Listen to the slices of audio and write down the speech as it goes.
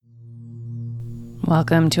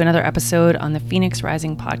Welcome to another episode on the Phoenix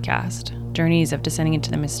Rising podcast, journeys of descending into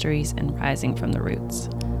the mysteries and rising from the roots.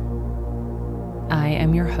 I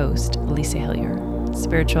am your host, Lisa Hillier,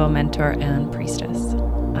 spiritual mentor and priestess.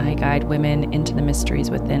 I guide women into the mysteries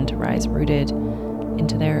within to rise rooted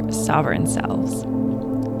into their sovereign selves.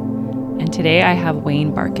 And today I have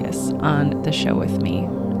Wayne Barkus on the show with me,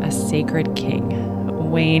 a sacred king.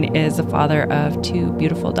 Wayne is the father of two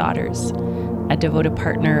beautiful daughters, a devoted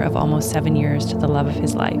partner of almost 7 years to the love of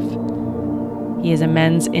his life. He is a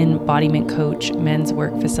men's embodiment coach, men's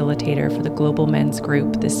work facilitator for the global men's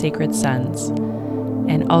group, the Sacred Sons,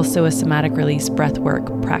 and also a somatic release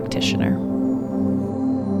breathwork practitioner.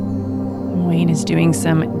 Wayne is doing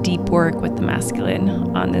some deep work with the masculine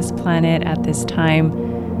on this planet at this time,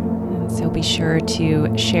 and so be sure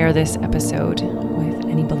to share this episode with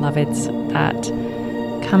any beloveds that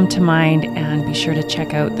come to mind, and be sure to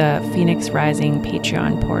check out the Phoenix Rising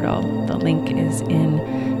Patreon portal. The link is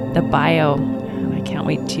in the bio, and I can't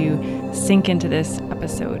wait to sink into this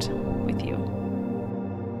episode with you.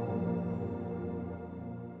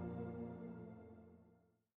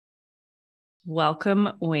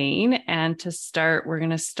 Welcome, Wayne. And to start, we're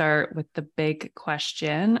going to start with the big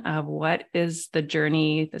question of what is the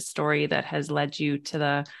journey, the story that has led you to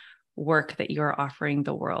the work that you're offering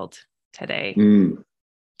the world today?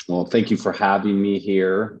 Well, thank you for having me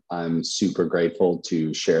here. I'm super grateful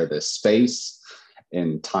to share this space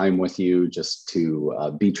and time with you, just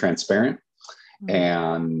to be transparent.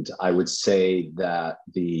 And I would say that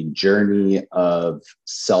the journey of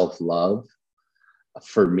self-love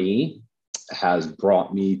for me has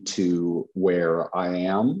brought me to where I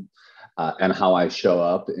am and how I show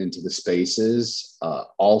up into the spaces.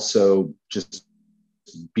 Also, just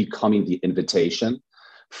becoming the invitation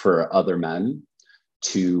for other men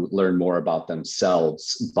to learn more about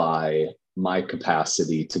themselves by my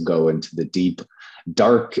capacity to go into the deep,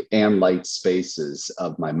 dark and light spaces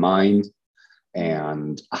of my mind,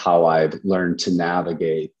 and how I've learned to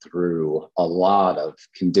navigate through a lot of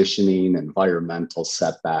conditioning, environmental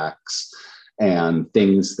setbacks, and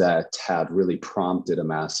things that had really prompted a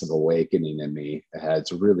massive awakening in me. It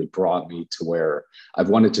has really brought me to where I've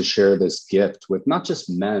wanted to share this gift with not just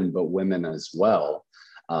men, but women as well.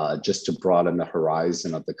 Just to broaden the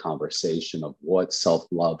horizon of the conversation of what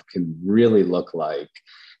self-love can really look like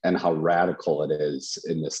and how radical it is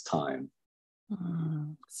in this time.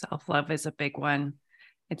 Self-love is a big one.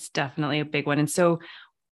 It's definitely a big one. And so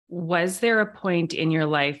was there a point in your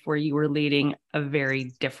life where you were leading a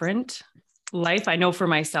very different life? I know for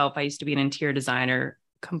myself, I used to be an interior designer,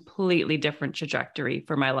 completely different trajectory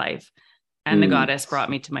for my life. And the goddess brought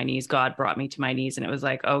me to my knees. God brought me to my knees. And it was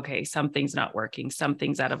like, okay, something's not working.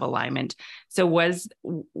 Something's out of alignment. So was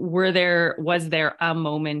there a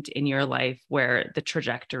moment in your life where the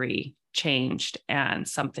trajectory changed and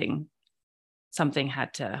something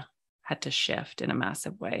had to shift in a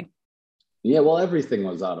massive way? Yeah, well, everything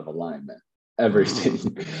was out of alignment.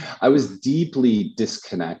 Everything. I was deeply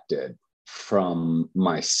disconnected from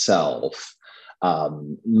myself.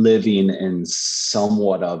 Living in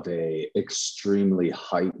somewhat of a extremely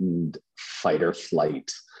heightened fight or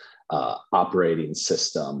flight operating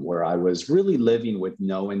system, where I was really living with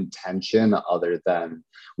no intention other than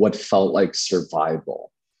what felt like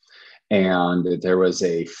survival. And there was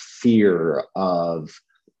a fear of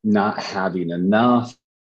not having enough,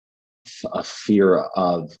 a fear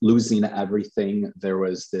of losing everything. There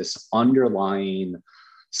was this underlying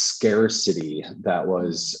scarcity that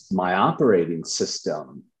was my operating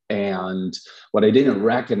system. And what I didn't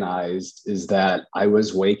recognize is that I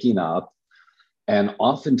was waking up and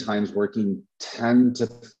oftentimes working 10 to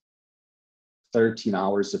 13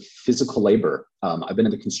 hours of physical labor. I've been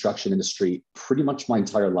in the construction industry pretty much my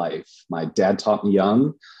entire life. My dad taught me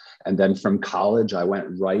young, and then from college, I went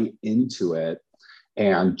right into it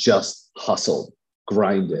and just hustled,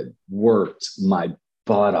 grinded, worked my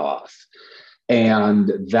butt off.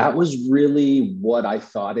 And that was really what I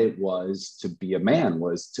thought it was to be a man,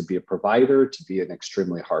 was to be a provider, to be an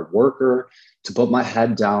extremely hard worker, to put my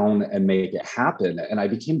head down and make it happen. And I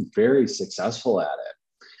became very successful at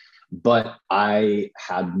it. But I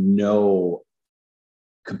had no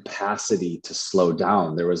capacity to slow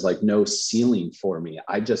down. There was like no ceiling for me.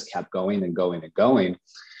 I just kept going and going and going,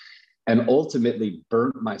 and ultimately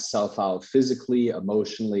burnt myself out physically,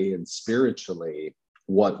 emotionally, and spiritually.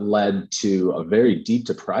 What led to a very deep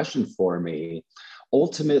depression for me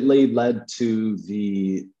ultimately led to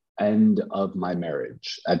the end of my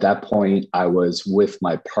marriage. At that point, I was with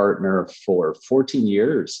my partner for 14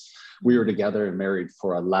 years. We were together and married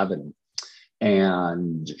for 11.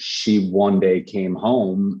 And she one day came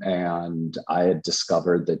home, and I had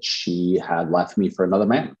discovered that she had left me for another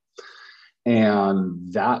man.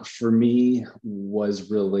 And that for me was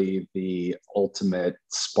really the ultimate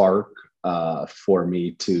spark for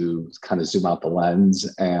me to kind of zoom out the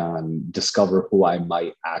lens and discover who I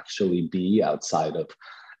might actually be outside of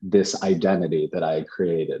this identity that I had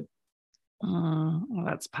created. Well,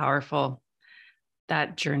 that's powerful.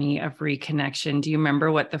 That journey of reconnection. Do you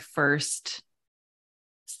remember what the first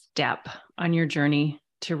step on your journey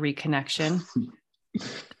to reconnection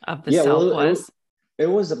of the self was? It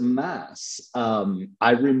was a mess.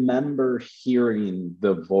 I remember hearing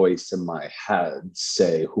the voice in my head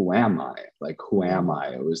say, "Who am I? Like, who am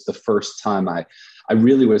I?" It was the first time I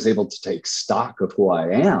really was able to take stock of who I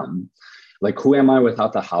am. Like, who am I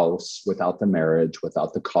without the house, without the marriage,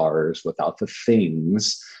 without the cars, without the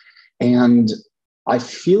things? And I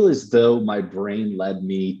feel as though my brain led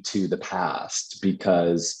me to the past,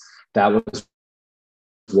 because that was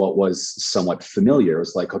what was somewhat familiar. It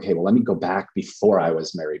was like, okay, well, let me go back before I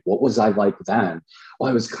was married. What was I like then? Well,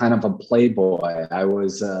 I was kind of a playboy. I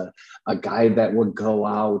was a guy that would go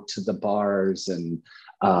out to the bars and,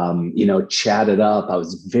 chat it up. I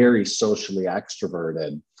was very socially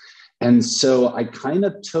extroverted. And so I kind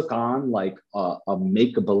of took on like a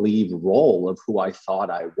make-believe role of who I thought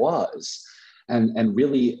I was. And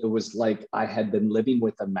really, it was like I had been living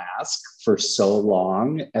with a mask for so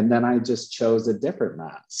long, and then I just chose a different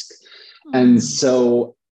mask. And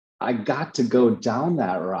so I got to go down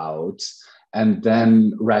that route and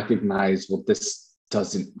then recognize, well, this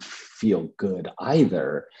doesn't feel good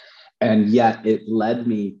either. And yet it led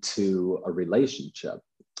me to a relationship,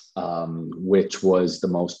 which was the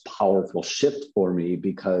most powerful shift for me,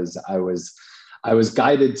 because I was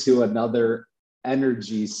guided to another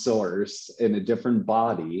energy source in a different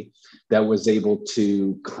body that was able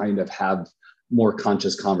to kind of have more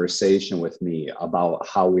conscious conversation with me about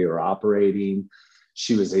how we were operating.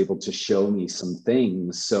 She was able to show me some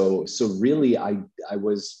things. So really, I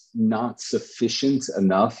was not sufficient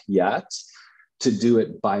enough yet to do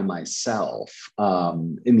it by myself.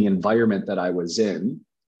 In the environment that I was in,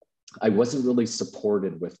 I wasn't really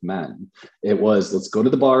supported with men. It was, let's go to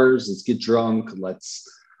the bars, let's get drunk,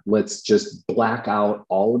 let's just black out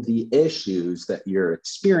all of the issues that you're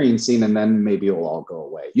experiencing, and then maybe it'll all go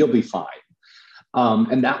away. You'll be fine.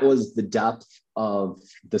 And that was the depth of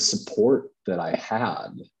the support that I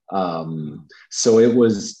had. So it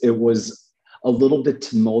was a little bit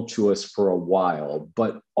tumultuous for a while,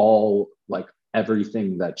 but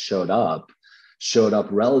everything that showed up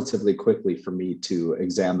relatively quickly for me to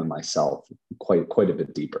examine myself quite a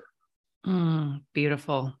bit deeper.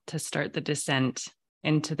 Beautiful to start the descent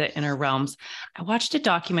into the inner realms. I watched a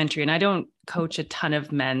documentary, and I don't coach a ton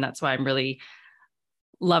of men. That's why I really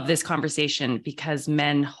love this conversation, because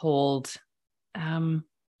men hold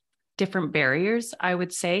different barriers. I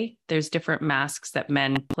would say there's different masks that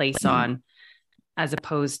men place on as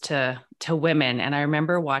opposed to women. And I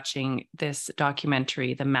remember watching this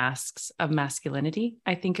documentary, The Masks of Masculinity,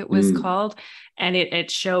 I think it was called. And it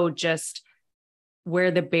showed just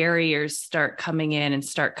where the barriers start coming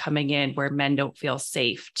in, where men don't feel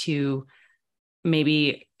safe to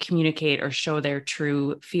maybe communicate or show their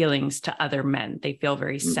true feelings to other men. They feel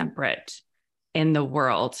very separate in the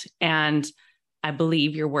world. And I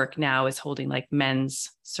believe your work now is holding like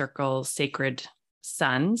men's circles, sacred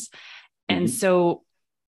sons. And so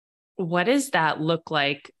what does that look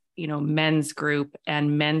like, men's group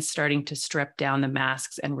and men starting to strip down the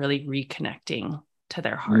masks and really reconnecting to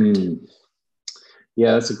their heart?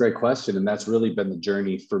 Yeah, that's a great question. And that's really been the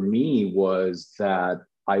journey for me, was that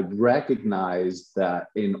I recognized that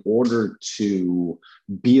in order to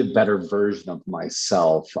be a better version of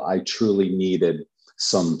myself, I truly needed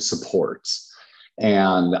some support.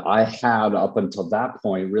 And I had, up until that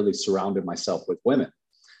point, really surrounded myself with women,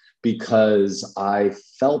 because I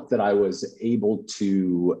felt that I was able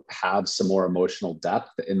to have some more emotional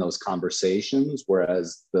depth in those conversations,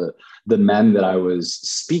 whereas the men that I was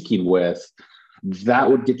speaking with, that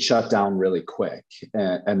would get shut down really quick.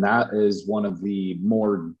 And that is one of the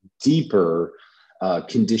more deeper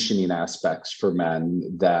conditioning aspects for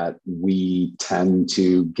men that we tend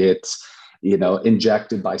to get,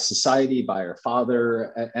 injected by society, by our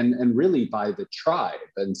father, and really by the tribe.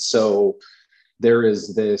 And so there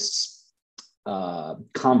is this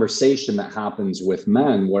conversation that happens with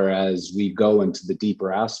men, whereas we go into the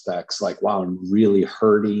deeper aspects, like, wow, I'm really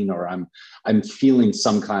hurting, or I'm feeling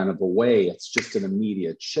some kind of a way. It's just an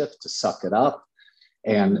immediate shift to suck it up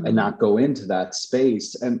and not go into that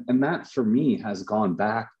space. And that for me has gone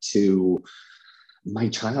back to my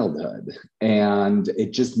childhood. And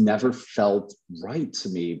it just never felt right to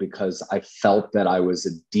me because I felt that I was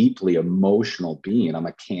a deeply emotional being. I'm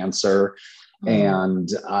a Cancer, and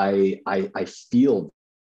I feel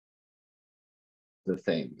the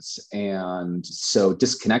things. And so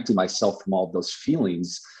disconnecting myself from all of those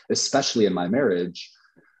feelings, especially in my marriage,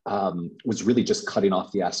 was really just cutting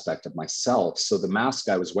off the aspect of myself. So the mask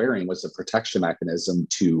I was wearing was a protection mechanism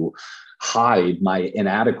to hide my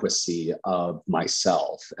inadequacy of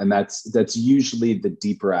myself. And that's usually the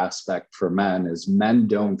deeper aspect for men, is men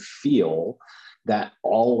don't feel that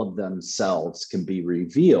all of themselves can be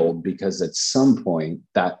revealed, because at some point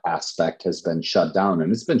that aspect has been shut down,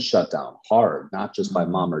 and it's been shut down hard, not just by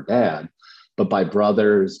mom or dad, but by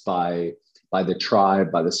brothers, by the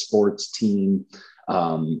tribe, by the sports team,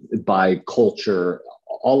 by culture,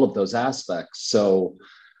 all of those aspects. So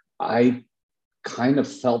I kind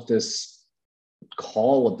of felt this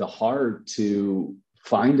call of the heart to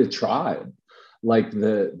find a tribe. Like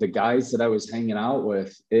the guys that I was hanging out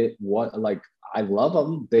with, I love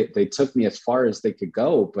them. They took me as far as they could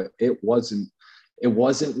go, but it wasn't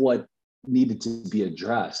what needed to be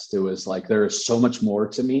addressed. It was like, there is so much more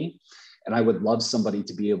to me. And I would love somebody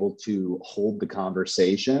to be able to hold the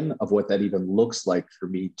conversation of what that even looks like for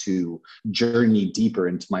me to journey deeper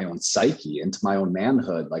into my own psyche, into my own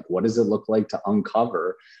manhood. Like, what does it look like to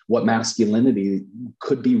uncover what masculinity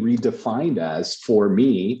could be redefined as for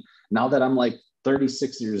me now that I'm like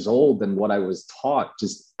 36 years old, and what I was taught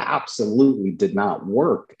just absolutely did not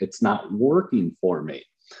work. It's not working for me.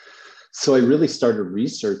 So I really started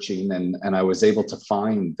researching, and I was able to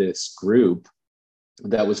find this group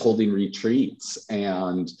that was holding retreats.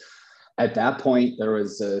 And at that point, there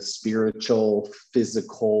was a spiritual,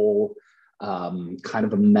 physical, kind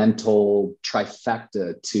of a mental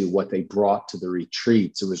trifecta to what they brought to the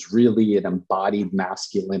retreats. It was really an embodied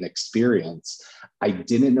masculine experience. I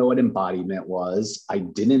didn't know what embodiment was. I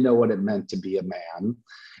didn't know what it meant to be a man.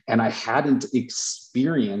 And I hadn't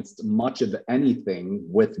experienced much of anything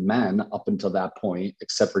with men up until that point,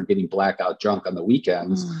 except for getting blackout drunk on the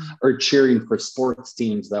weekends or cheering for sports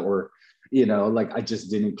teams that were, like, I just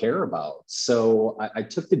didn't care about. So I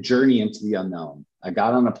took the journey into the unknown. I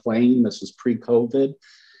got on a plane. This was pre-COVID.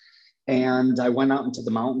 And I went out into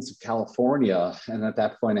the mountains of California. And at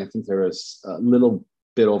that point, I think there was a little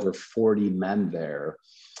bit over 40 men there.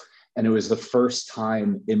 And it was the first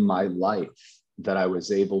time in my life that I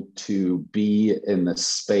was able to be in the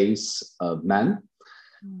space of men,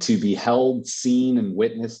 to be held, seen, and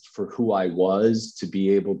witnessed for who I was, to be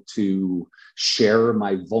able to share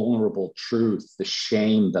my vulnerable truth, the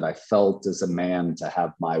shame that I felt as a man to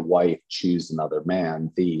have my wife choose another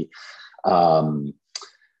man, the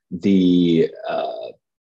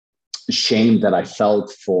shame that I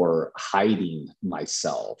felt for hiding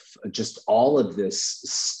myself, just all of this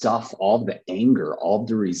stuff, all the anger, all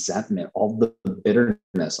the resentment, all the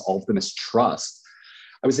bitterness, all the mistrust.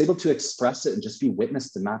 I was able to express it and just be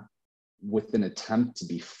witnessed, and not with an attempt to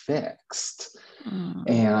be fixed.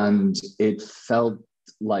 And it felt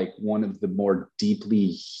like one of the more deeply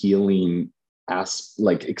healing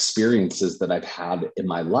experiences that I've had in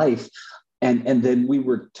my life. And then we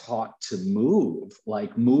were taught to move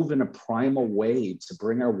in a primal way, to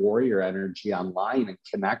bring our warrior energy online and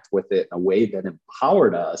connect with it in a way that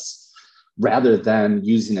empowered us, rather than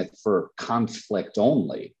using it for conflict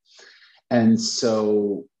only. And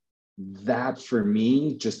so that, for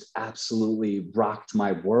me, just absolutely rocked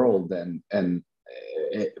my world. And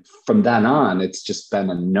from then on, it's just been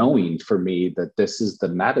a knowing for me that this is the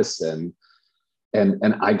medicine.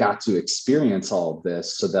 And I got to experience all of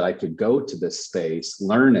this so that I could go to this space,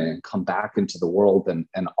 learn it, and come back into the world and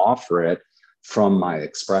offer it from my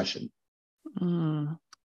expression.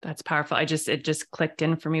 That's powerful. it just clicked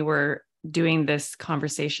in for me. We're doing this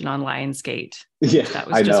conversation on Lionsgate. Yeah, that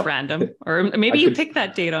was just random, or maybe you picked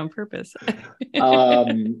that date on purpose. I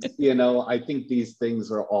think these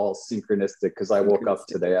things are all synchronistic, because I woke up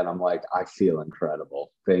today and I'm like, I feel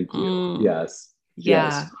incredible. Thank you. Yes. Yeah.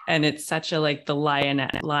 Yes. And it's such a, the lion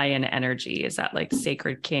energy is that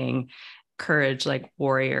sacred king, courage,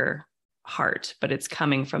 warrior heart, but it's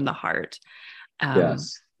coming from the heart,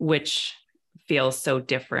 which feels so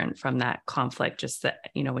different from that conflict. Just that,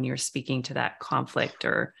 when you're speaking to that conflict,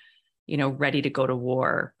 or, ready to go to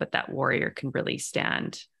war, but that warrior can really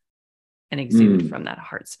stand and exude from that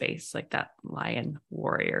heart space. Like that lion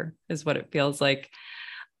warrior is what it feels like.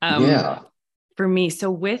 For me.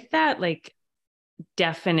 So with that,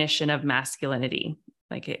 definition of masculinity,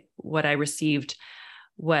 what I received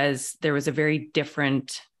was, there was a very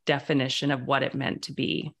different definition of what it meant to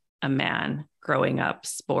be a man growing up,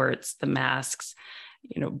 sports, the masks,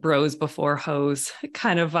 bros before hoes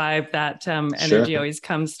kind of vibe. That energy always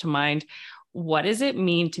comes to mind. What does it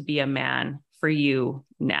mean to be a man for you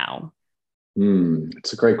now?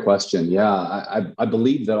 It's a great question. Yeah, I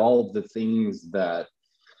believe that all of the things that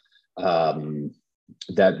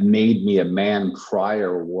that made me a man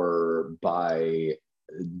prior were by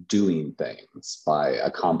doing things, by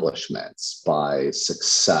accomplishments, by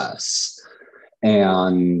success,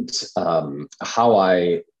 and how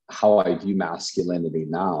I view masculinity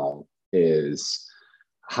now is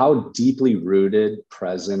how deeply rooted,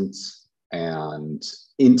 present, and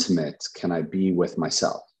intimate can I be with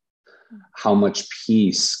myself? How much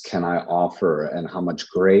peace can I offer and how much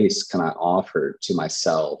grace can I offer to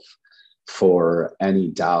myself for any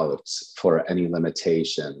doubt, for any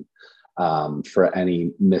limitation, for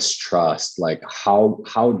any mistrust? Like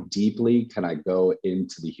how deeply can I go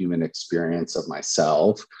into the human experience of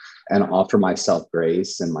myself and offer myself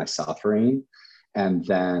grace in my suffering, and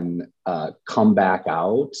then come back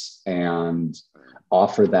out and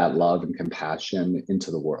offer that love and compassion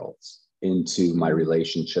into the world, into my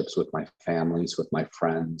relationships with my families, with my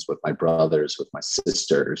friends, with my brothers, with my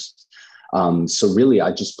sisters. So really,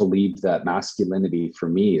 I just believe that masculinity for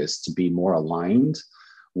me is to be more aligned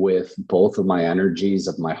with both of my energies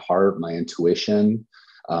of my heart, my intuition,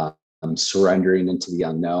 surrendering into the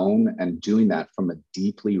unknown, and doing that from a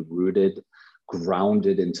deeply rooted,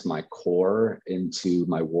 grounded into my core, into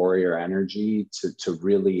my warrior energy, to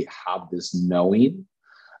really have this knowing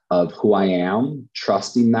of who I am,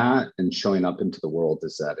 trusting that, and showing up into the world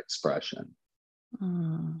as that expression.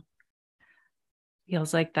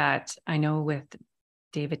 Feels like that. I know with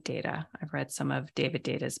David Data, I've read some of David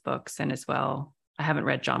Data's books, and as well, I haven't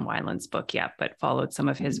read John Wineland's book yet, but followed some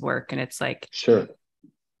of his work. And it's like, sure,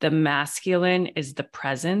 the masculine is the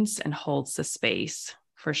presence and holds the space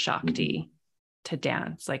for Shakti to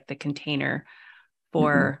dance, like the container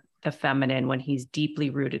for the feminine when he's deeply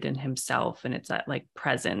rooted in himself. And it's that like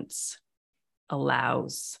presence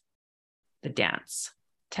allows the dance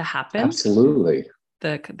to happen. Absolutely.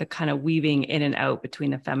 The kind of weaving in and out between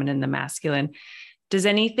the feminine and the masculine. Does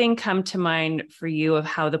anything come to mind for you of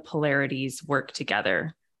how the polarities work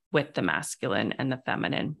together with the masculine and the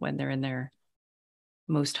feminine when they're in their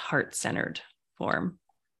most heart-centered form?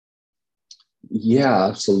 Yeah,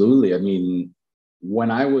 absolutely. I mean, when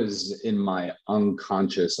I was in my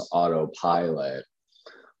unconscious autopilot,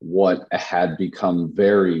 what had become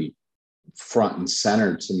very front and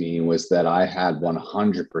center to me was that I had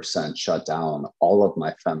 100% shut down all of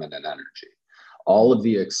my feminine energy, all of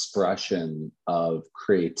the expression of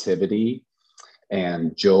creativity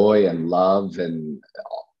and joy and love and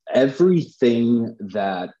everything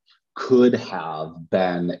that could have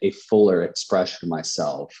been a fuller expression of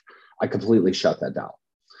myself. I completely shut that down.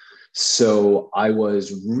 So I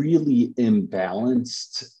was really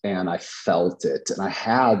imbalanced, and I felt it. And I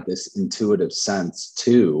had this intuitive sense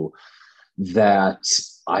too that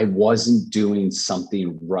I wasn't doing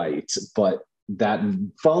something right. But that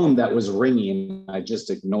phone that was ringing, I just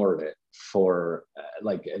ignored it for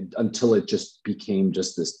until it just became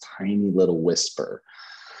just this tiny little whisper.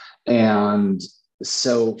 And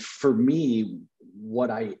so for me, what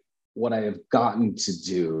I have gotten to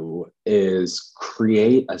do is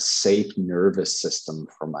create a safe nervous system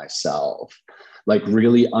for myself, like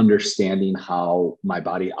really understanding how my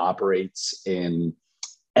body operates in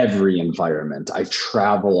every environment. I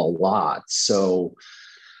travel a lot. So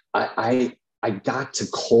I got to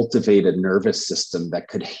cultivate a nervous system that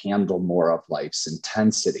could handle more of life's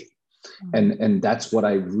intensity. And that's what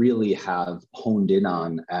I really have honed in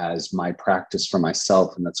on as my practice for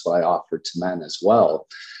myself. And that's what I offer to men as well,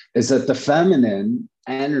 is that the feminine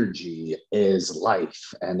energy is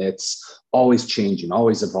life, and it's always changing,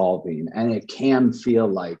 always evolving. And it can feel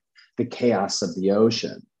like the chaos of the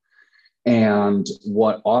ocean. And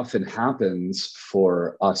what often happens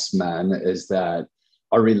for us men is that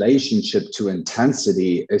our relationship to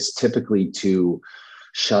intensity is typically to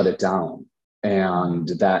shut it down. And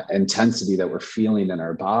that intensity that we're feeling in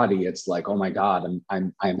our body, it's like, oh my God,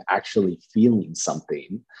 I'm actually feeling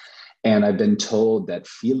something. And I've been told that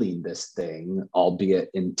feeling this thing,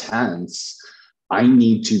 albeit intense, I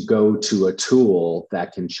need to go to a tool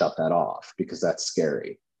that can shut that off, because that's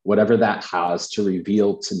scary. Whatever that has to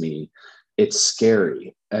reveal to me, it's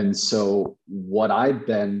scary. And so what I've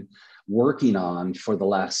been working on for the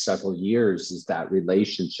last several years is that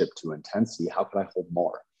relationship to intensity. How could I hold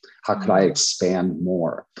more? How could I expand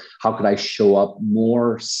more? How could I show up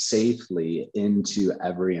more safely into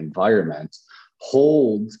every environment?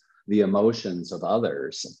 Hold the emotions of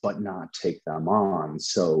others, but not take them on.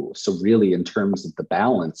 So really, in terms of the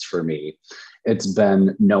balance for me, it's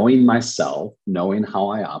been knowing myself, knowing how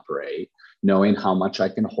I operate, knowing how much I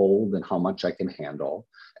can hold and how much I can handle,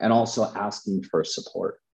 and also asking for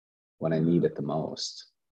support when I need it the most.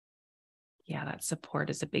 Yeah, that support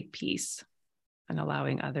is a big piece, and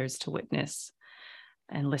allowing others to witness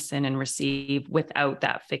and listen and receive without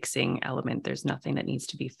that fixing element. There's nothing that needs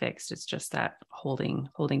to be fixed. It's just that holding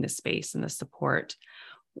the space and the support.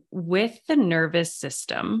 With the nervous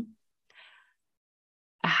system,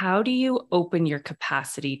 how do you open your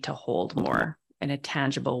capacity to hold more in a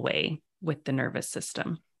tangible way with the nervous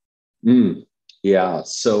system? Yeah.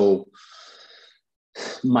 So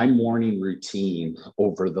my morning routine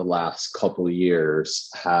over the last couple of years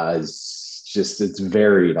it's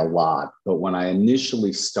varied a lot. But when I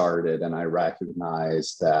initially started and I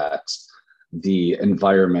recognized that the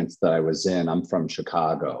environment that I was in, I'm from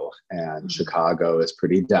Chicago, and Chicago is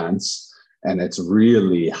pretty dense and it's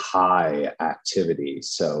really high activity.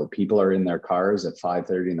 So people are in their cars at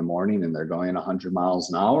 5:30 in the morning and they're going 100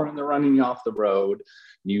 miles an hour and they're running you off the road.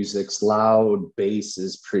 Music's loud, bass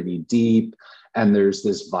is pretty deep. And there's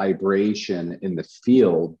this vibration in the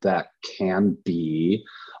field that can be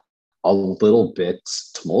a little bit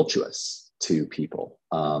tumultuous to people.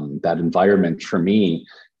 That environment for me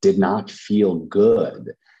did not feel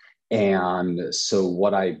good. And so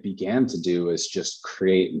what I began to do is just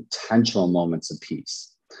create intentional moments of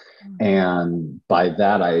peace. And by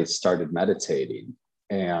that, I started meditating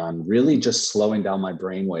and really just slowing down my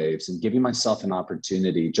brain waves and giving myself an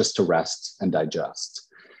opportunity just to rest and digest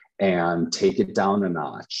and take it down a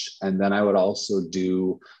notch. And then I would also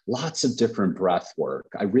do lots of different breath work.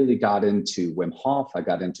 I really got into Wim Hof. I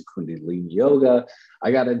got into Kundalini yoga.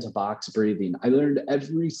 I got into box breathing. I learned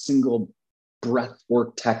every single breath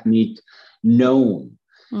work technique known.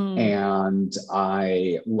 And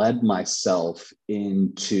I led myself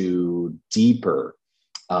into deeper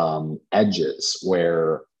edges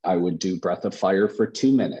where I would do breath of fire for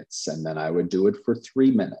 2 minutes, and then I would do it for 3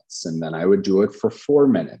 minutes, and then I would do it for 4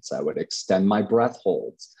 minutes. I would extend my breath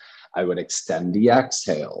holds. I would extend the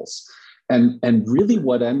exhales. And really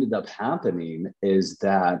what ended up happening is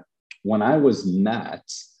that when I was met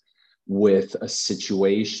with a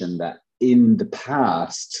situation that in the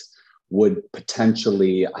past would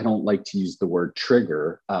potentially, I don't like to use the word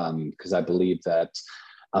trigger, because I believe that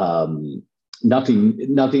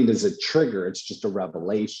nothing is a trigger. It's just a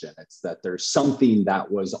revelation. It's that there's something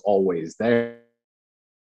that was always there.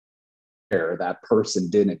 That person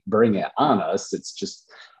didn't bring it on us. It's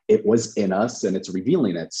just, it was in us and it's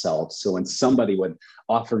revealing itself. So when somebody would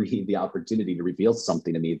offer me the opportunity to reveal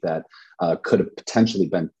something to me that could have potentially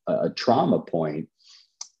been a trauma point,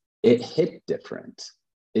 it hit different.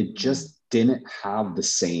 It just didn't have the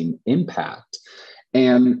same impact.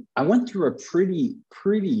 And I went through a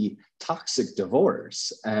pretty toxic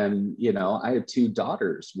divorce. And, I had 2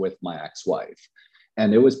 daughters with my ex-wife.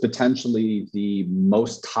 And it was potentially the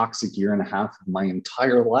most toxic 1.5 years of my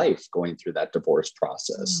entire life going through that divorce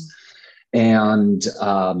process. And,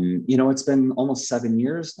 it's been almost 7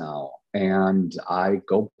 years now. And I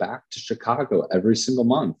go back to Chicago every single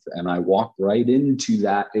month. And I walk right into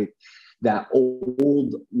that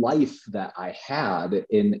old life that I had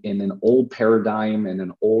in an old paradigm and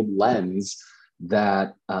an old lens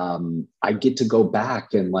that I get to go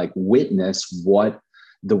back and witness what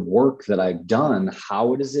the work that I've done.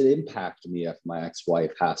 How does it impact me if my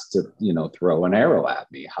ex-wife has to, throw an arrow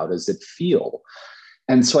at me? How does it feel?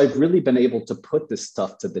 And so I've really been able to put this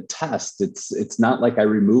stuff to the test. It's not like I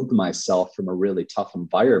removed myself from a really tough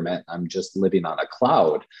environment. I'm just living on a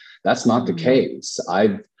cloud. That's not the case.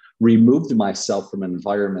 I've removed myself from an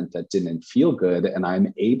environment that didn't feel good, and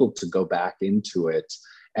I'm able to go back into it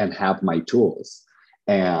and have my tools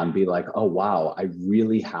and be like, oh, wow, I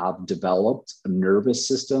really have developed a nervous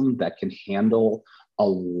system that can handle a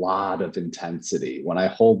lot of intensity. When I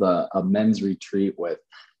hold a men's retreat with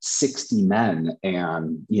 60 men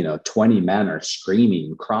and 20 men are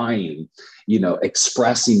screaming, crying,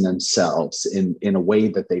 expressing themselves in a way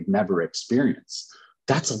that they've never experienced,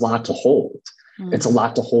 that's a lot to hold. It's a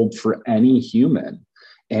lot to hold for any human.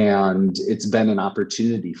 And it's been an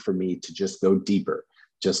opportunity for me to just go deeper.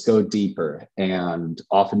 And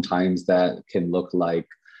oftentimes that can look like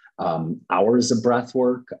hours of breath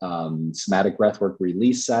work, somatic breath work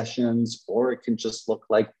release sessions, or it can just look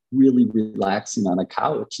like really relaxing on a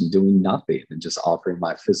couch and doing nothing and just offering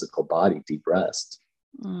my physical body deep rest.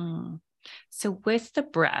 So with the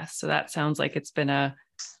breath, so that sounds like it's been a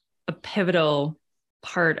pivotal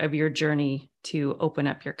part of your journey to open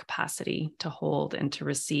up your capacity to hold and to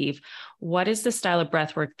receive. What is the style of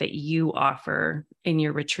breath work that you offer in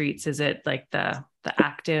your retreats? Is it like the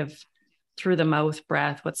active through the mouth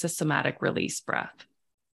breath? What's the somatic release breath?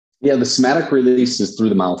 Yeah, the somatic release is through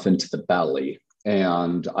the mouth into the belly.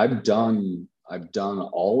 And I've done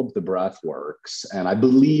all of the breath works, and I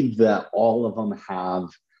believe that all of them have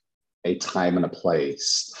a time and a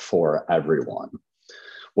place for everyone.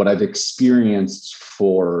 What I've experienced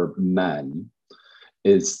for men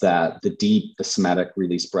is that the somatic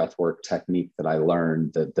release breathwork technique that I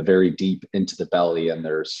learned, the very deep into the belly, and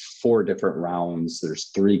there's 4 different rounds. There's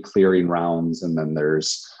 3 clearing rounds, and then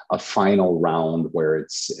there's a final round where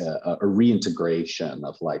it's a reintegration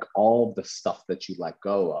of like all the stuff that you let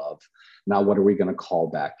go of. Now, what are we going to call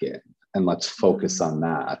back in? And let's focus on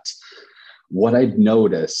that. What I've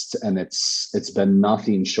noticed, and it's been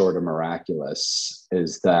nothing short of miraculous,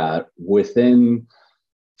 is that within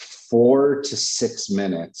 4 to 6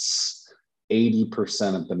 minutes,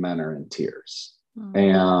 80% of the men are in tears.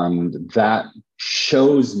 And that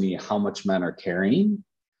shows me how much men are carrying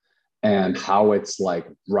and how it's like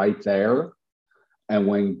right there. And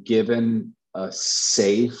when given a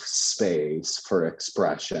safe space for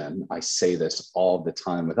expression, I say this all the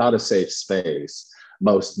time, without a safe space,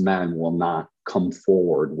 most men will not come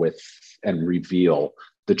forward with and reveal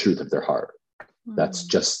the truth of their heart. That's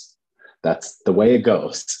the way it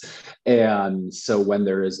goes. And so when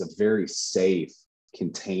there is a very safe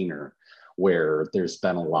container where there's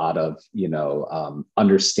been a lot of,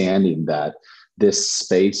 understanding that this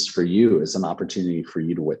space for you is an opportunity for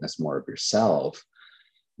you to witness more of yourself,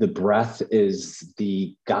 the breath is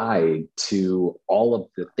the guide to all of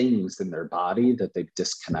the things in their body that they've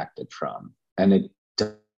disconnected from. And it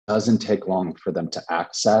doesn't take long for them to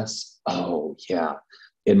access, oh yeah,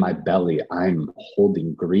 in my belly, I'm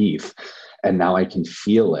holding grief, and now I can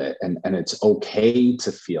feel it. And it's okay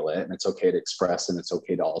to feel it, and it's okay to express, and it's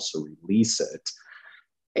okay to also release it.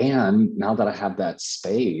 And now that I have that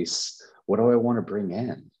space, what do I want to bring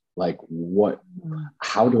in? Like,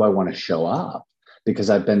 how do I want to show up?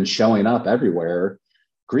 Because I've been showing up everywhere,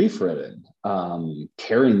 grief-ridden,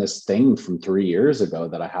 carrying this thing from 3 years ago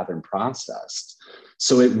that I haven't processed.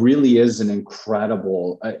 So it really is an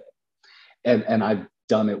incredible, and I've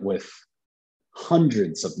done it with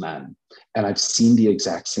hundreds of men, and I've seen the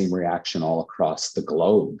exact same reaction all across the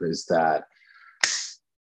globe, is that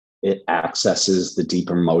it accesses the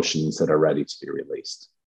deeper emotions that are ready to be released.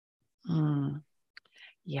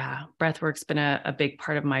 Yeah, breathwork's been a big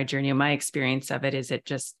part of my journey. And my experience of it is it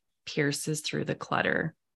just pierces through the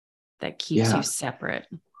clutter that keeps you separate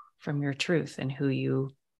from your truth and who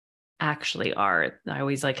you actually are. I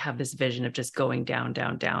always have this vision of just going down,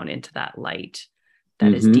 down, down into that light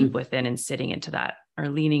that is deep within, and sitting into that, or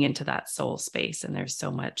leaning into that soul space. And there's so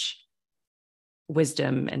much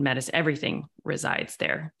wisdom and medicine, everything resides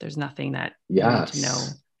there. There's nothing that you need to know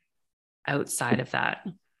outside of that.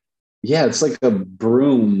 Yeah, it's like a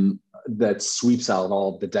broom that sweeps out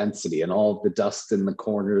all the density and all the dust in the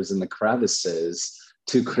corners and the crevices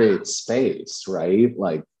to create space, right?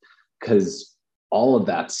 Like, because all of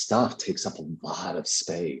that stuff takes up a lot of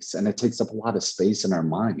space, and it takes up a lot of space in our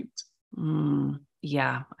mind.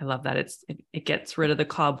 Yeah, I love that. It gets rid of the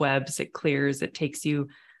cobwebs, it clears, it takes you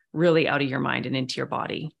really out of your mind and into your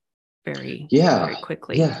body very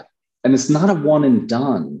quickly. Yeah. And it's not a one and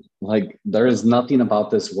done. Like, there is nothing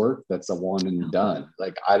about this work that's a one and done.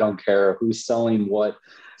 Like, I don't care who's selling what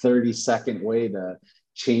 30-second way to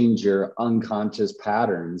change your unconscious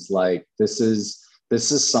patterns. Like, this is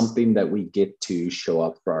something that we get to show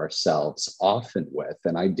up for ourselves often with.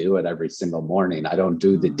 And I do it every single morning. I don't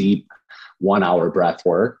do the deep 1 hour breath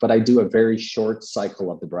work, but I do a very short cycle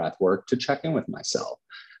of the breath work to check in with myself.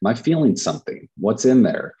 Am I feeling something? What's in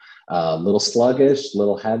there? A little sluggish, a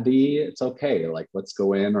little heavy. It's okay. Like, let's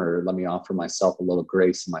go in, or let me offer myself a little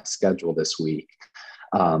grace in my schedule this week,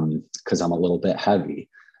 because I'm a little bit heavy.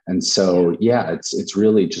 And so, it's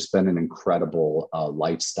really just been an incredible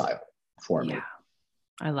lifestyle for me.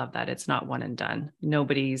 I love that. It's not one and done.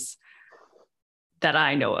 Nobody's that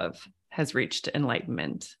I know of has reached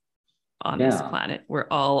enlightenment on this planet. We're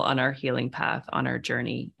all on our healing path, on our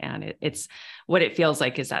journey. And it's what it feels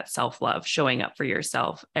like is that self-love, showing up for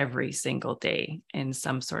yourself every single day in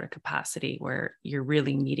some sort of capacity where you're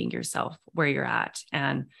really meeting yourself where you're at.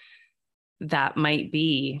 And that might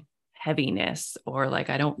be heaviness, or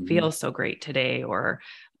I don't feel so great today, or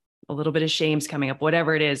a little bit of shame's coming up,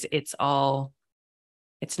 whatever it is, it's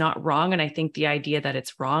not wrong. And I think the idea that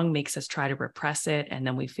it's wrong makes us try to repress it. And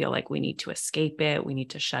then we feel like we need to escape it. We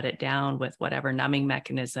need to shut it down with whatever numbing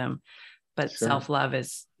mechanism. but Sure. self-love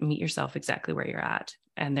is meet yourself exactly where you're at.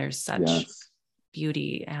 And there's such Yes.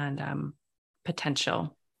 beauty and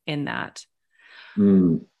potential in that.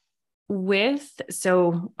 Mm.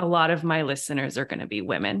 So a lot of my listeners are going to be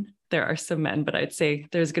women. There are some men, but I'd say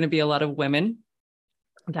there's going to be a lot of women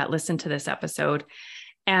that listen to this episode.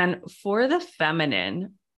 And for the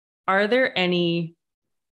feminine, are there any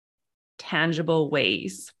tangible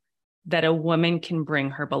ways that a woman can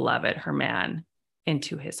bring her beloved, her man,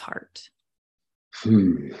 into his heart?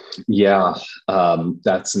 Yeah,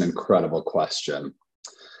 that's an incredible question.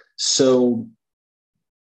 So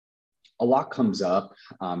a lot comes up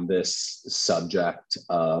on this subject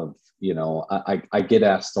of, I get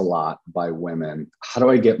asked a lot by women, how do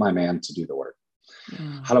I get my man to do the work?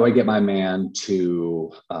 How do I get my man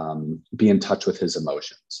to be in touch with his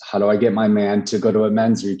emotions? How do I get my man to go to a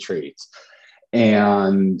men's retreat?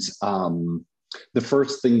 And the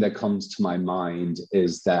first thing that comes to my mind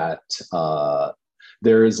is that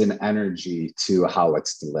there is an energy to how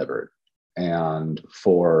it's delivered. And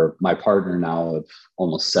for my partner now of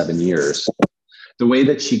almost 7 years, the way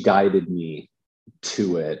that she guided me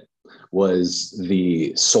to it was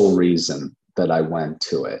the sole reason that I went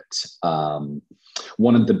to it.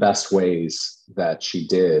 One of the best ways that she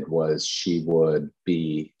did was she would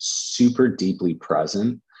be super deeply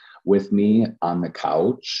present with me on the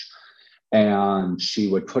couch, and she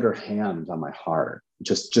would put her hand on my heart,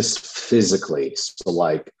 just physically. So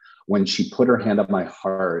like when she put her hand on my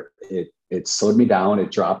heart, it slowed me down,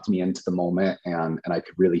 it dropped me into the moment, and I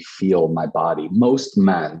could really feel my body. Most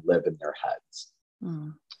men live in their heads.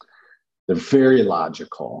 They're very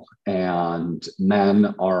logical, and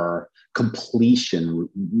men are completion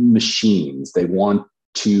machines. They want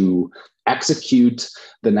to execute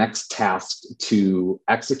the next task, to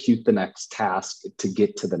execute the next task, to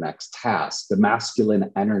get to the next task. The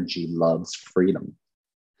masculine energy loves freedom.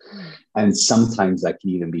 And sometimes that can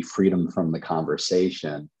even be freedom from the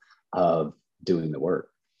conversation of doing the work.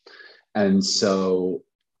 And so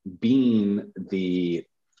being the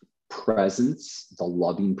presence, the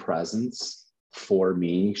loving presence for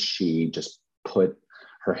me, she just put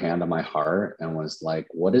her hand on my heart and was like,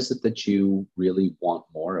 what is it that you really want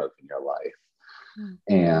more of in your life?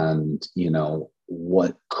 And,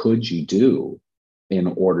 what could you do in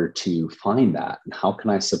order to find that? And how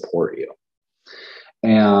can I support you?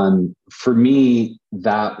 And for me,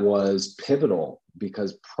 that was pivotal,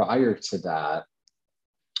 because prior to that,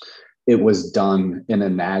 it was done in a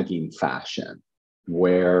nagging fashion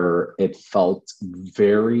where it felt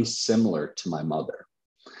very similar to my mother.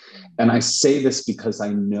 And I say this because I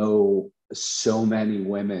know so many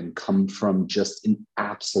women come from just an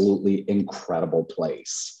absolutely incredible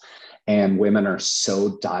place. And women are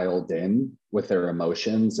so dialed in with their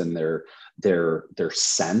emotions and their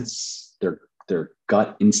sense, their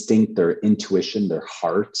gut instinct, their intuition, their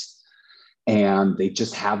heart. And they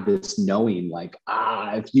just have this knowing like,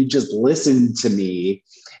 if you just listened to me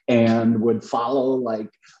and would follow like,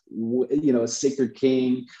 a Sacred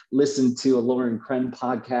King, listen to a Lauren Kren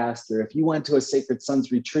podcast, or if you went to a Sacred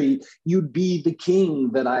Sons retreat, you'd be the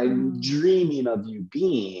king that I'm dreaming of you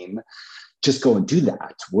being. Just go and do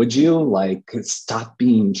that, would you? Like, stop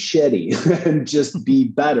being shitty and just be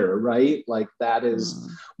better, right? Like, that is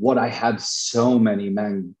what I had so many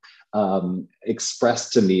men express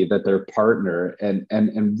to me, that their partner,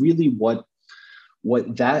 and really what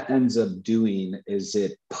that ends up doing is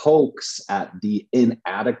it pokes at the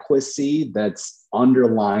inadequacy that's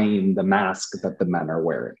underlying the mask that the men are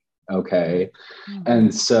wearing. Okay.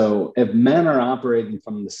 And so if men are operating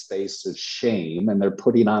from the space of shame and they're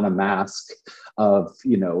putting on a mask of,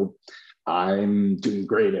 I'm doing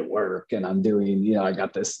great at work and I'm doing, I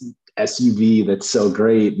got this SUV that's so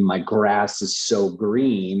great and my grass is so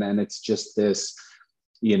green. And it's just this,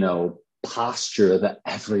 posture that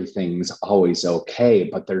everything's always okay,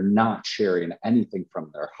 but they're not sharing anything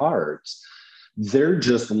from their hearts. They're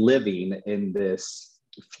just living in this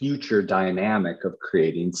future dynamic of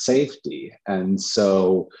creating safety. And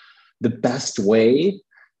so the best way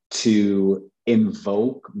to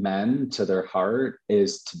invoke men to their heart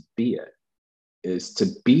is to be it, is to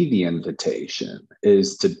be the invitation,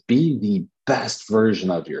 is to be the best version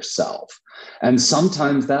of yourself. And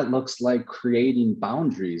sometimes that looks like creating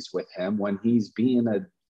boundaries with him when he's being a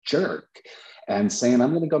jerk and saying, I'm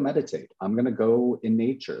going to go meditate. I'm going to go in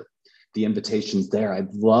nature. The invitation's there.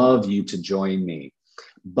 I'd love you to join me,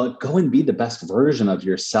 but go and be the best version of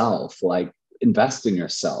yourself. Like, invest in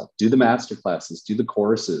yourself, do the master classes, do the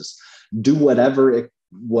courses, do whatever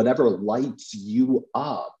lights you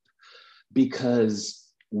up, because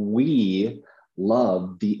we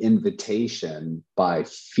love the invitation by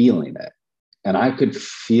feeling it. And I could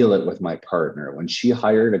feel it with my partner when she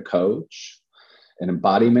hired a coach, an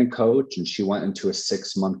embodiment coach, and she went into a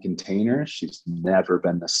 6-month container. She's never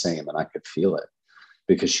been the same. And I could feel it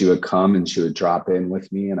because she would come and she would drop in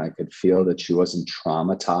with me, and I could feel that she wasn't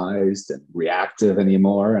traumatized and reactive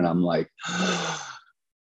anymore. And I'm like,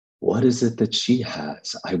 what is it that she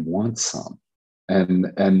has? I want some. And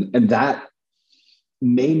that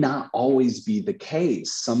may not always be the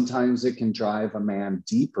case. Sometimes it can drive a man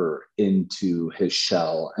deeper into his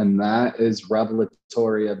shell, and that is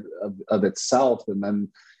revelatory of itself. And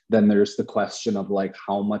then there's the question of like,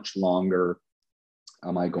 how much longer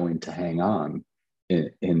am I going to hang on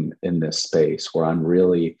in this space where I'm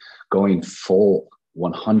really going full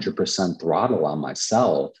 100% throttle on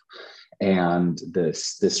myself, and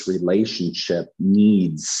this relationship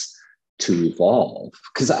needs to evolve?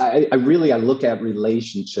 Because I look at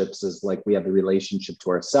relationships as like, we have the relationship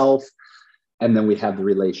to ourselves, and then we have the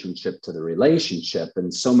relationship to the relationship.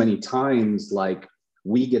 And so many times, like,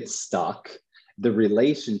 we get stuck. The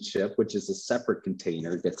relationship, which is a separate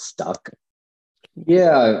container, gets stuck.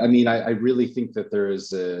 Yeah, I mean, I really think that there is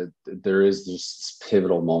this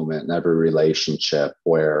pivotal moment in every relationship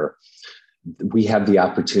where we have the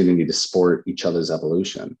opportunity to support each other's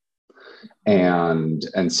evolution. And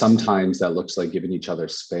sometimes that looks like giving each other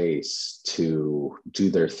space to do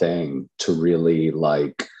their thing, to really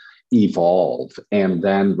like evolve, and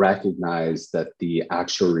then recognize that the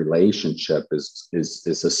actual relationship is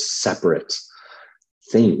a separate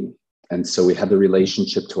thing. And so we have the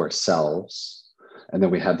relationship to ourselves, and then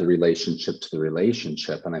we have the relationship to the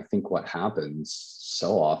relationship. And I think what happens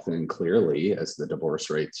so often and clearly, as the divorce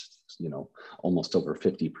rates, almost over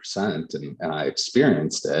 50%, and I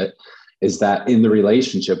experienced it, is that in the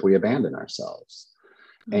relationship, we abandon ourselves.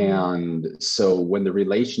 And so when the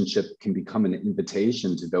relationship can become an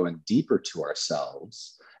invitation to go in deeper to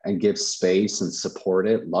ourselves and give space and support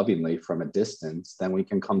it lovingly from a distance, then we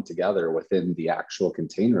can come together within the actual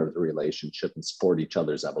container of the relationship and support each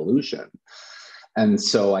other's evolution. And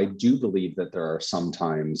so I do believe that there are some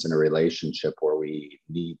times in a relationship where we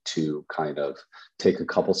need to kind of take a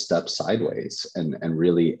couple steps sideways and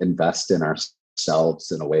really invest in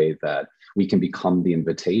ourselves in a way that we can become the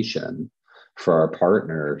invitation for our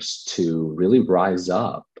partners to really rise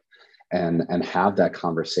up and have that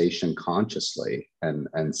conversation consciously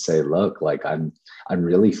and say, look, like, I'm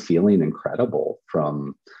really feeling incredible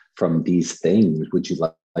from these things. Would you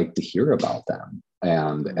like to hear about them?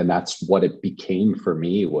 And that's what it became for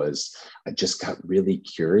me. Was I just got really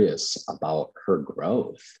curious about her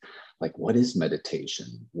growth. Like, what is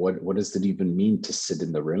meditation? What does it even mean to sit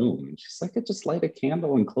in the room? And she's like, I just light a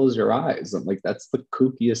candle and close your eyes. I'm like, that's the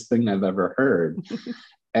kookiest thing I've ever heard.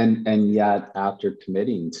 and yet, after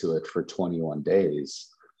committing to it for 21 days,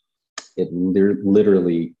 it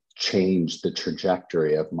literally changed the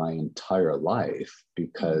trajectory of my entire life,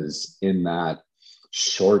 because in that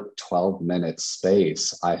short 12-minute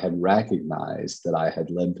space, I had recognized that I had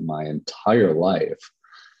lived my entire life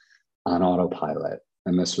on autopilot.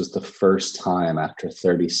 And this was the first time after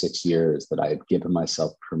 36 years that I had given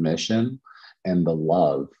myself permission and the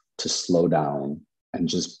love to slow down and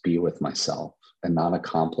just be with myself and not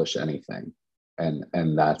accomplish anything. And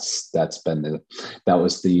that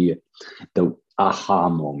was the aha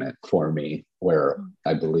moment for me, where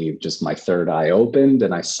I believe just my third eye opened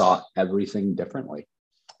and I saw everything differently.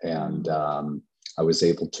 And I was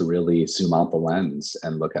able to really zoom out the lens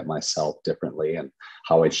and look at myself differently and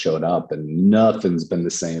how I showed up, and nothing's been the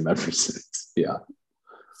same ever since. Yeah.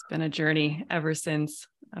 It's been a journey ever since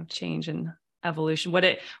of change and evolution.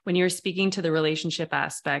 When you're speaking to the relationship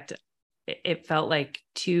aspect, it felt like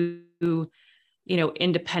two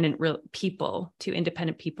independent people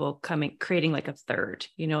creating like a third.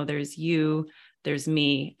 There's you, there's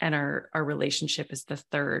me, and our relationship is the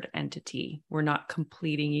third entity. We're not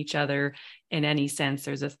completing each other in any sense.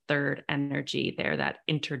 There's a third energy there, that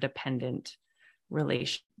interdependent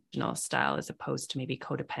relational style, as opposed to maybe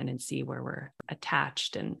codependency, where we're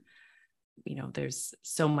attached and there's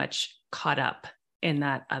so much caught up in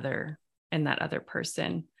that other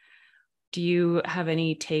person. Do you have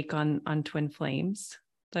any take on twin flames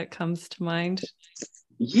that comes to mind?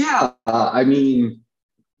 Yeah, I mean,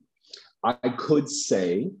 I could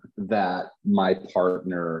say that my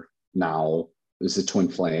partner now is a twin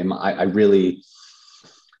flame. I really,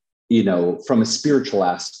 from a spiritual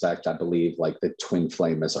aspect, I believe like the twin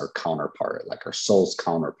flame is our counterpart, like our soul's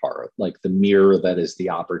counterpart, like the mirror that is the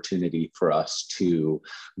opportunity for us to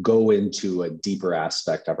go into a deeper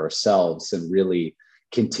aspect of ourselves and really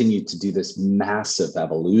continue to do this massive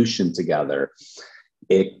evolution together.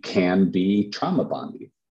 It can be trauma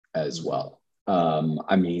bonding as well.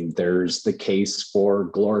 I mean, there's the case for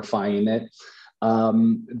glorifying it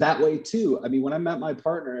that way too. I mean, when I met my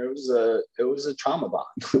partner, it was a trauma bond,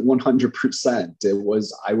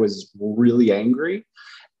 100%. I was really angry,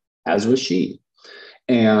 as was she.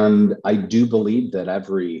 And I do believe that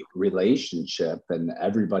every relationship and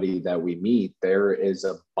everybody that we meet, there is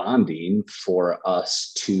a bonding for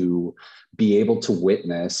us to be able to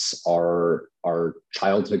witness our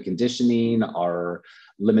childhood conditioning, our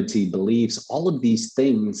limiting beliefs, all of these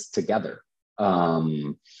things together.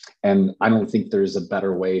 And I don't think there's a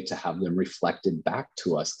better way to have them reflected back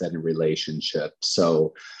to us than a relationship.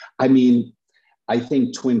 So, I mean, I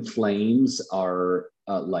think twin flames are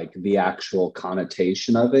like the actual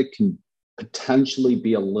connotation of it can potentially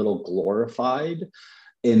be a little glorified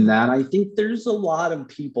in that I think there's a lot of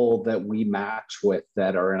people that we match with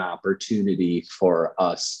that are an opportunity for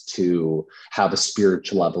us to have a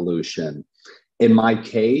spiritual evolution. In my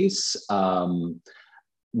case,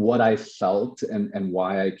 what I felt and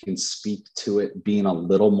why I can speak to it being a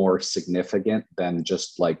little more significant than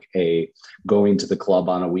just like a going to the club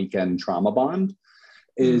on a weekend trauma bond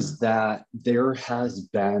is that there has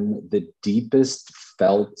been the deepest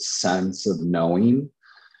felt sense of knowing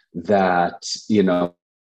that, you know,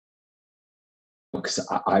 because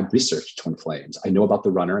I researched twin flames. I know about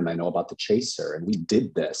the runner and I know about the chaser, and we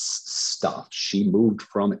did this stuff. She moved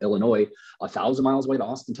from Illinois 1,000 miles away to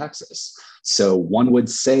Austin, Texas. So one would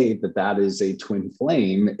say that that is a twin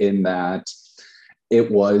flame in that it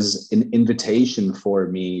was an invitation for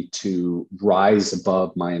me to rise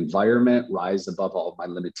above my environment, rise above all of my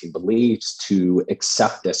limiting beliefs, to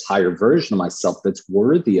accept this higher version of myself that's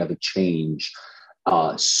worthy of a change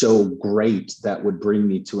so great that would bring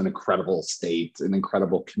me to an incredible state, an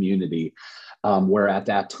incredible community, where at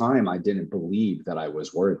that time I didn't believe that I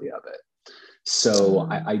was worthy of it. So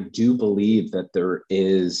I do believe that there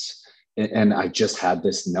is, and I just had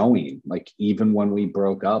this knowing, like even when we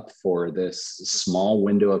broke up for this small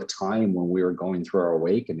window of time when we were going through our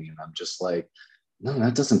awakening, I'm just like, no,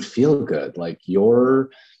 that doesn't feel good. Like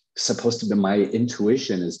you're supposed to be, my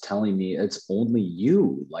intuition is telling me it's only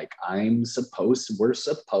you. Like we're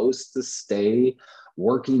supposed to stay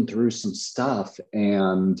working through some stuff.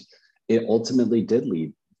 And it ultimately did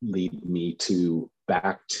lead me to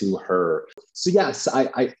back to her. So yes,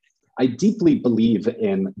 I deeply believe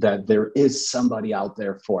in that there is somebody out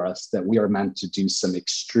there for us, that we are meant to do some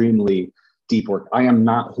extremely deep work. I am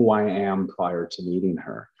not who I am prior to meeting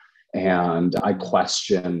her. And I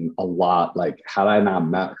question a lot, like, had I not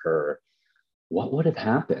met her, what would have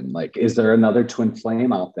happened? Like, is there another twin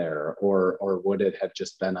flame out there? Or would it have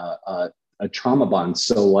just been a trauma bond?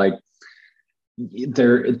 So like,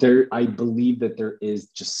 I believe that there is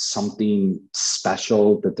just something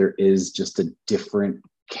special, that there is just a different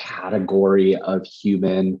category of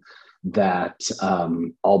human that,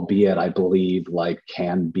 albeit I believe like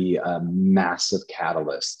can be a massive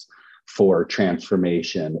catalyst for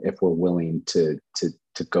transformation if we're willing to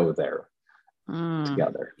go there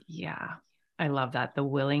together. Yeah. I love that. The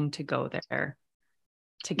willing to go there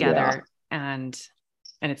together. Yeah. And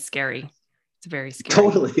it's scary. It's very scary.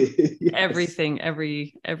 Totally. Yes. Everything,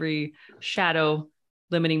 every shadow,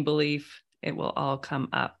 limiting belief, it will all come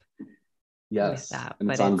up. Yes. That. And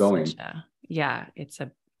but it's ongoing. It's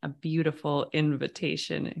a beautiful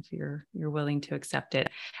invitation if you're willing to accept it.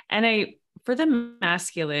 And for the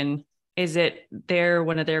masculine, is it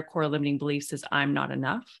one of their core limiting beliefs is I'm not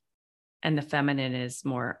enough, and the feminine is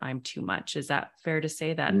more I'm too much? Is that fair to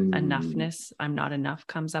say that enoughness, I'm not enough,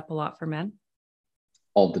 comes up a lot for men?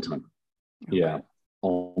 All the time. Okay. Yeah,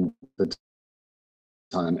 all the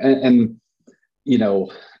time. And you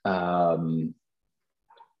know,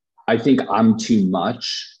 I think I'm too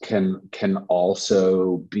much can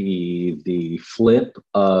also be the flip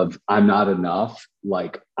of I'm not enough.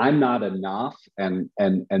 Like I'm not enough, and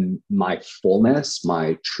my fullness,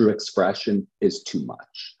 my true expression is too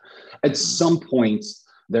much. At some point,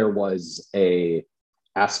 there was a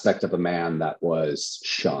aspect of a man that was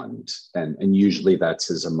shunned, and usually that's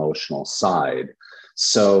his emotional side.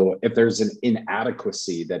 So if there's an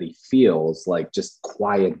inadequacy that he feels, like just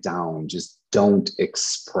quiet down, just don't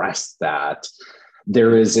express that.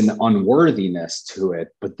 There is an unworthiness to it,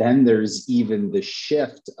 but then there's even the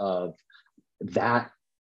shift of that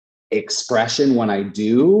expression. When I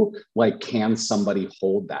do, like, can somebody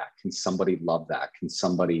hold that? Can somebody love that? Can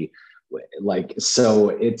somebody like,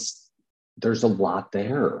 so there's a lot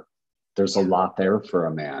there. There's a lot there for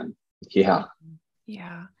a man. Yeah.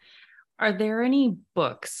 Yeah. Are there any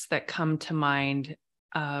books that come to mind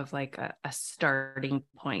of like a starting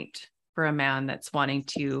point for a man that's wanting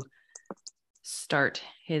to start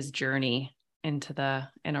his journey into the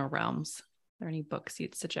inner realms? there any books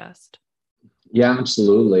you'd suggest? Yeah,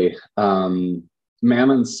 absolutely.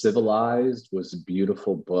 Man Uncivilized was a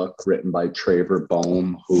beautiful book written by Traver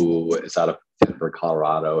Boehm, who is out of Denver,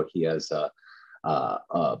 Colorado. He has a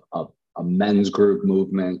men's group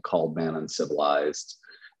movement called Man Uncivilized.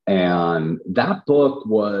 And that book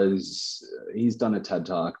was, he's done a TED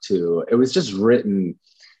Talk too. It was just written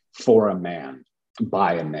for a man,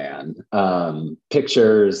 by a man.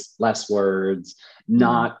 Pictures, less words,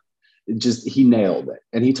 not just, he nailed it.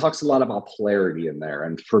 And he talks a lot about polarity in there.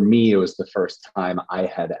 And for me, it was the first time I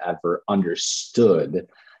had ever understood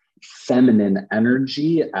feminine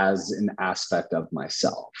energy as an aspect of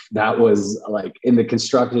myself. That was like in the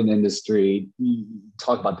construction industry,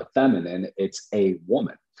 talk about the feminine, it's a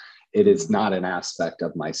woman. It is not an aspect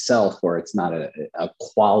of myself, or it's not a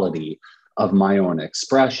quality of my own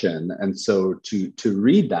expression. And so to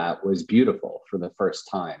read that was beautiful for the first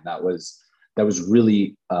time. That was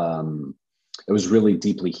really it was really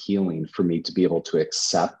deeply healing for me to be able to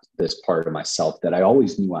accept this part of myself that I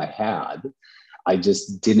always knew I had. I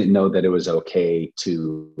just didn't know that it was okay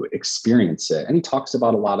to experience it. And he talks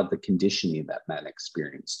about a lot of the conditioning that men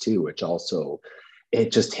experience too, which also, it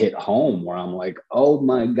just hit home where I'm like, oh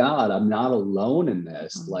my God, I'm not alone in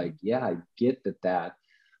this. Mm-hmm. Like, yeah, I get that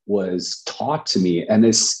was taught to me and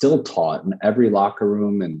is still taught in every locker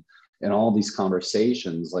room and in all these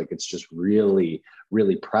conversations. Like, it's just really,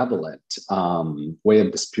 really prevalent. Way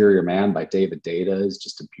of the Superior Man by David Data is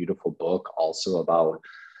just a beautiful book also about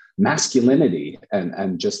masculinity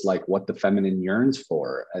and just like what the feminine yearns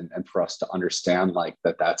for, and for us to understand like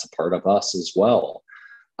that's a part of us as well.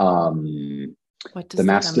 What does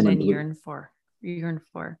the feminine yearn for?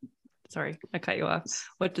 Sorry, I cut you off.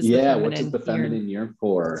 What does the feminine yearn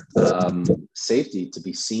for? Safety, to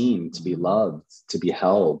be seen, to be loved, to be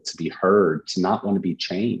held, to be heard, to not want to be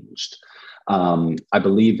changed. I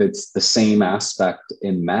believe it's the same aspect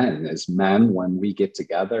in men. As men, when we get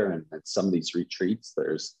together and at some of these retreats,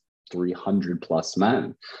 there's 300 plus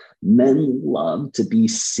men. Men love to be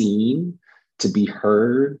seen, to be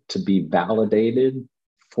heard, to be validated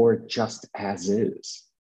for just as is,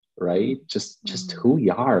 right? Just who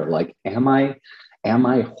you are. Like, am I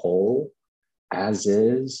whole as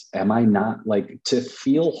is? Am I not, like, to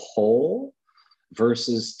feel whole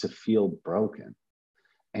versus to feel broken?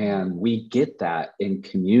 And we get that in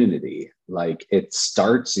community. Like, it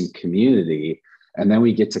starts in community, and then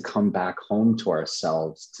we get to come back home to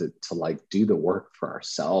ourselves to like do the work for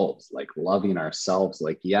ourselves, like loving ourselves.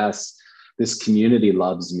 Like, yes, this community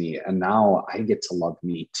loves me, and now I get to love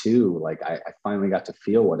me too. Like, I finally got to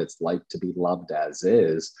feel what it's like to be loved as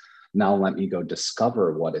is. Now let me go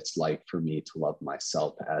discover what it's like for me to love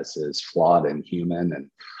myself as is, flawed and human and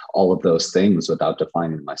all of those things, without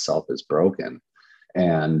defining myself as broken.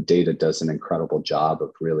 And Data does an incredible job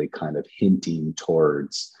of really kind of hinting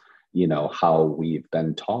towards, how we've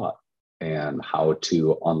been taught and how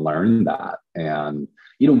to unlearn that. And,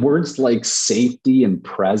 words like safety and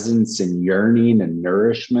presence and yearning and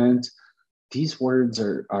nourishment, these words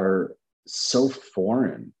are so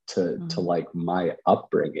foreign to like my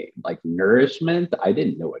upbringing. Like, nourishment, I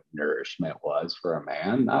didn't know what nourishment was for a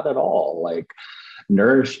man, not at all. Like,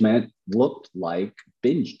 nourishment looked like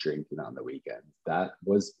binge drinking on the weekend. That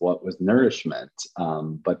was what was nourishment.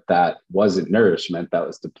 But that wasn't nourishment. That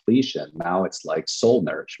was depletion. Now it's like soul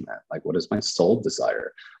nourishment. Like, what does my soul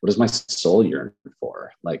desire? What does my soul yearn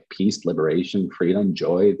for? Like, peace, liberation, freedom,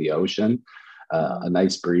 joy, the ocean, a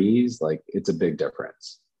nice breeze. Like, it's a big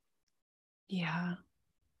difference. Yeah.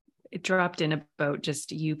 It dropped in about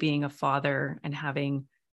just you being a father and having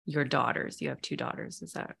your daughters. You have 2 daughters.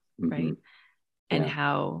 Is that right? And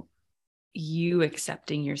how you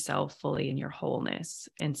accepting yourself fully in your wholeness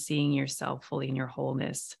and seeing yourself fully in your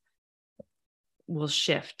wholeness will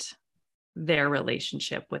shift their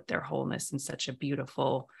relationship with their wholeness in such a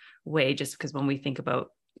beautiful way. Just because when we think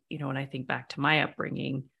about, when I think back to my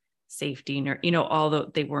upbringing, safety,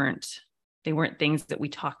 although they weren't things that we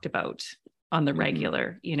talked about on the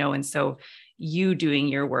regular, and so you doing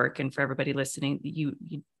your work, and for everybody listening, you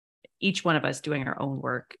each one of us doing our own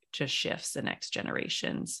work just shifts the next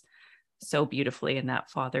generations so beautifully. And that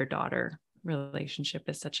father-daughter relationship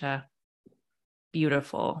is such a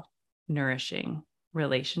beautiful, nourishing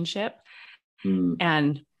relationship.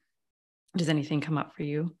 And does anything come up for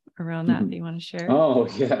you around that you want to share? Oh,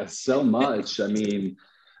 yeah, so much. I mean,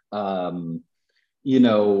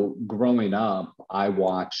 growing up, I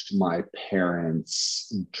watched my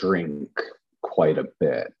parents drink quite a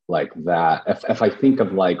bit, like that. If I think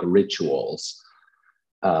of like rituals,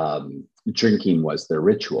 drinking was their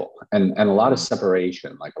ritual, and a lot of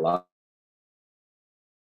separation, like a lot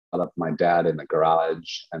of my dad in the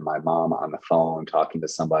garage and my mom on the phone talking to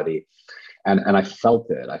somebody. And I felt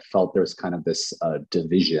it. I felt there's kind of this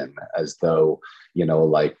division, as though,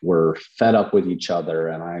 like we're fed up with each other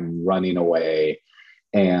and I'm running away.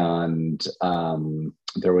 And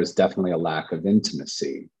there was definitely a lack of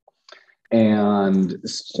intimacy. And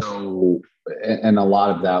so, and a lot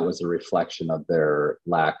of that was a reflection of their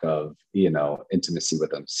lack of, intimacy with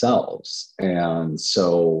themselves. And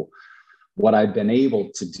so, what I've been able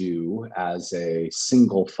to do as a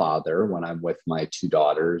single father when I'm with my two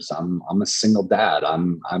daughters, I'm a single dad.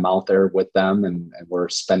 I'm out there with them, and we're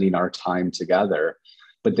spending our time together.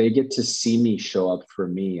 But they get to see me show up for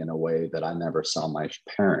me in a way that I never saw my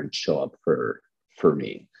parents show up for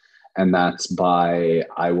me. And that's by,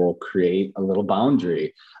 I will create a little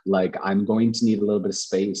boundary. Like, I'm going to need a little bit of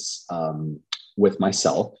space with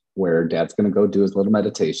myself, where dad's going to go do his little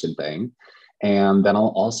meditation thing. And then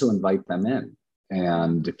I'll also invite them in.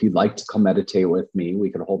 And if you'd like to come meditate with me,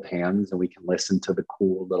 we can hold hands and we can listen to the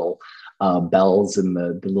cool little bells and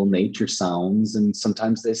the little nature sounds. And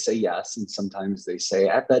sometimes they say yes. And sometimes they say,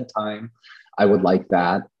 at bedtime, I would like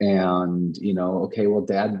that. And, okay, well,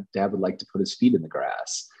 dad would like to put his feet in the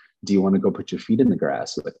grass. Do you want to go put your feet in the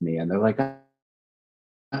grass with me? And they're like,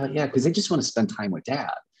 yeah, because they just want to spend time with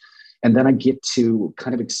dad. And then I get to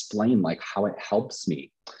kind of explain like how it helps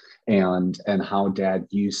me. And how dad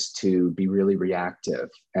used to be really reactive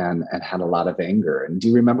and had a lot of anger. And do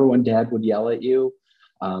you remember when dad would yell at you?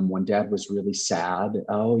 When dad was really sad?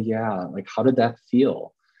 Oh yeah. Like, how did that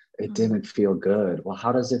feel? It didn't feel good. Well,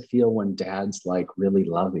 how does it feel when dad's like really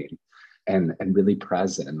loving and really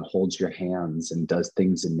present and holds your hands and does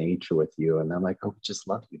things in nature with you? And they're like, oh, we just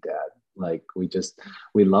love you, dad. Like, we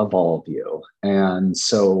love all of you. And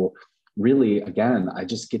so really, again, I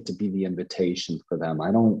just get to be the invitation for them.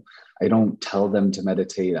 I don't tell them to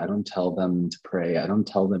meditate. I don't tell them to pray. I don't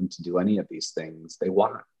tell them to do any of these things. They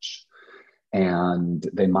watch and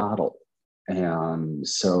they model. And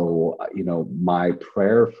so, my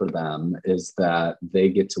prayer for them is that they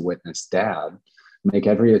get to witness dad make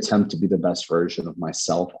every attempt to be the best version of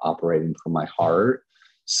myself, operating from my heart,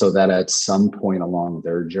 so that at some point along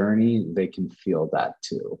their journey, they can feel that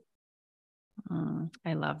too.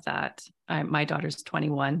 I love that. My daughter's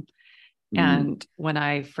 21. And when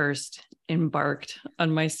I first embarked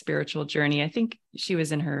on my spiritual journey, I think she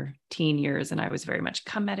was in her teen years, and I was very much,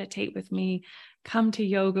 come meditate with me, come to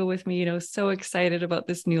yoga with me, so excited about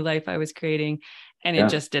this new life I was creating. And it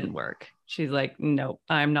just didn't work. She's like, no,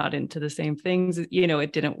 I'm not into the same things.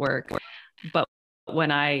 It didn't work. But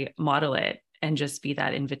when I model it and just be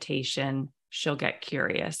that invitation, she'll get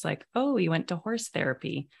curious, like, oh, you went to horse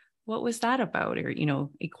therapy. What was that about? Or,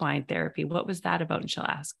 equine therapy, what was that about? And she'll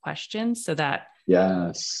ask questions, so that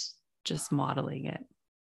yes, just modeling it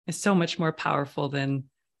is so much more powerful than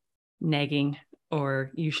nagging,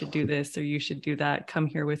 or you should do this, or you should do that. Come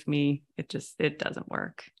here with me. It doesn't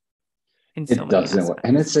work. It doesn't work.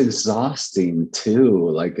 And it's exhausting too.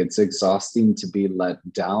 Like, it's exhausting to be let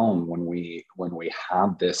down when we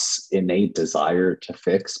have this innate desire to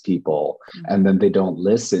fix people, and then they don't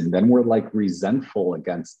listen. Then we're like resentful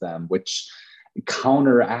against them, which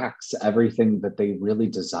counteracts everything that they really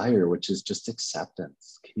desire, which is just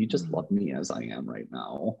acceptance. Can you just love me as I am right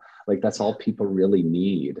now? Like, that's all people really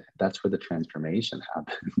need. That's where the transformation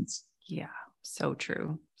happens. Yeah. So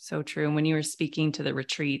true. So true. And when you were speaking to the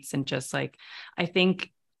retreats, and just like, I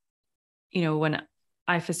think, when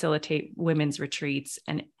I facilitate women's retreats,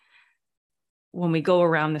 and when we go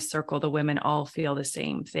around the circle, the women all feel the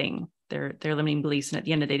same thing. Their limiting beliefs. And at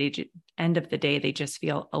the end of the day, they just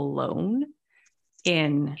feel alone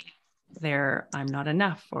in their, I'm not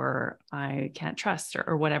enough, or I can't trust,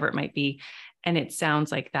 or whatever it might be. And it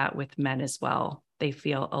sounds like that with men as well. They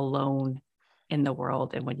feel alone in the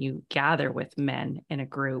world. And when you gather with men in a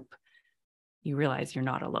group, you realize you're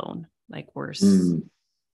not alone. Like,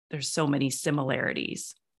 there's so many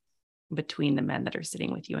similarities between the men that are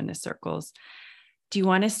sitting with you in the circles. Do you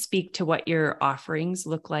want to speak to what your offerings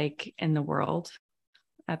look like in the world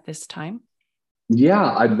at this time?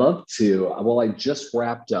 Yeah, I'd love to. Well, I just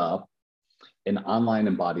wrapped up an online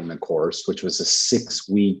embodiment course, which was a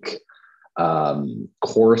 6-week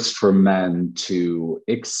course for men to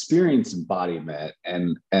experience embodiment.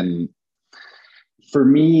 And for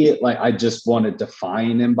me, like, I just want to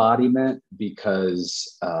define embodiment,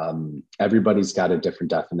 because everybody's got a different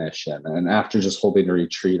definition. And after just holding a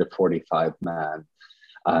retreat of 45 men,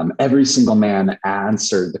 every single man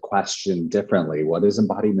answered the question differently. What does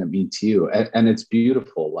embodiment mean to you? And it's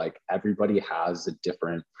beautiful. Like, everybody has a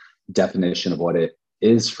different definition of what it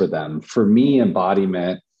is for them. For me,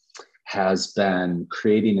 embodiment has been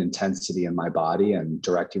creating intensity in my body and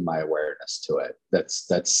directing my awareness to it. That's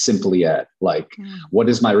simply it. Like, what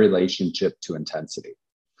is my relationship to intensity?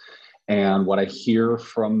 And what I hear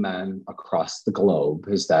from men across the globe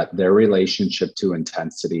is that their relationship to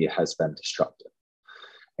intensity has been destructive.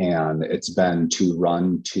 And it's been to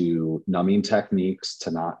run to numbing techniques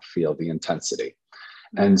to not feel the intensity.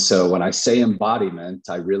 And so when I say embodiment,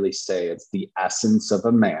 I really say it's the essence of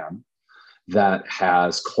a man that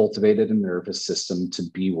has cultivated a nervous system to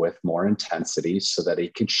be with more intensity so that he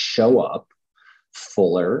could show up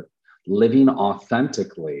fuller, living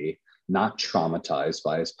authentically, not traumatized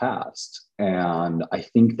by his past. And I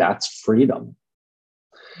think that's freedom.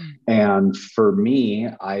 And for me,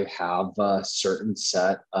 I have a certain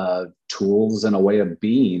set of tools and a way of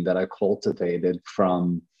being that I cultivated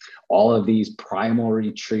from all of these primal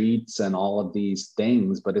retreats and all of these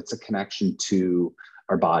things, but it's a connection to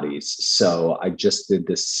our bodies. So I just did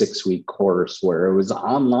this 6-week course where it was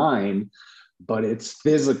online, but it's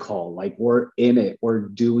physical. Like, we're in it, we're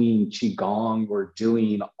doing Qigong, we're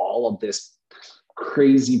doing all of this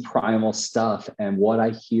crazy primal stuff. And what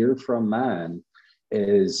I hear from men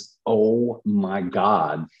is, oh my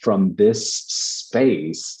God, from this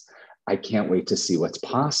space, I can't wait to see what's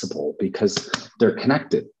possible, because they're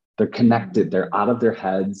connected. They're connected. They're out of their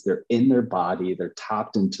heads. They're in their body. They're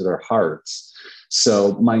tapped into their hearts.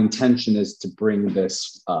 So my intention is to bring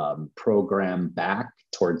this program back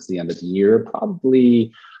towards the end of the year,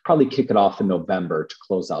 probably kick it off in November to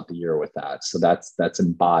close out the year with that. So that's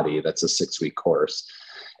Embody. That's a 6-week course.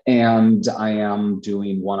 And I am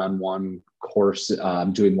doing one-on-one course.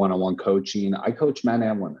 I'm doing one-on-one coaching. I coach men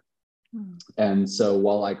and women. And so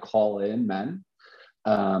while I call in men,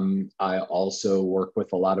 I also work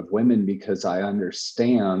with a lot of women, because I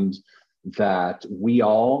understand that we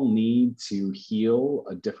all need to heal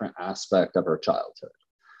a different aspect of our childhood.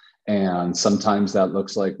 And sometimes that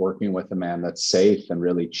looks like working with a man that's safe and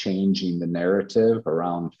really changing the narrative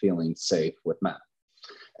around feeling safe with men.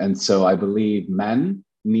 And so I believe men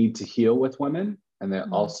need to heal with women, and they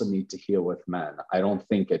also need to heal with men. I don't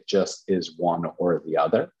think it just is one or the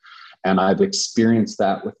other. And I've experienced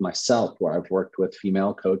that with myself, where I've worked with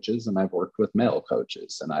female coaches and I've worked with male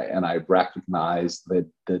coaches. And I recognize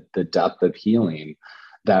the depth of healing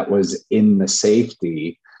that was in the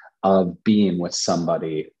safety of being with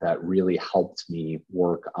somebody that really helped me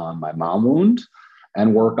work on my mom wound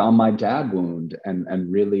and work on my dad wound,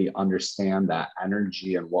 and really understand that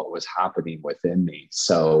energy and what was happening within me.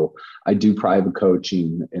 So I do private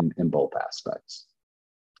coaching in both aspects.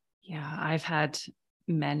 Yeah, I've had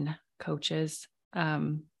men coaches,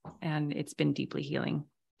 and it's been deeply healing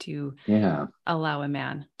to allow a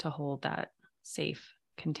man to hold that safe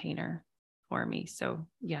container for me. So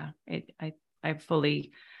yeah, I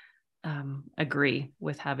fully agree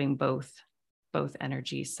with having both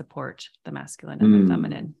energies support the masculine and the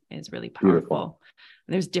feminine is really powerful. Beautiful.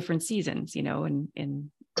 There's different seasons, and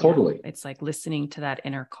totally, it's like listening to that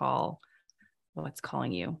inner call, what's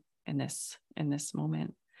calling you in this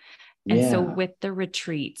moment. And so with the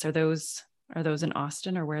retreats, are those in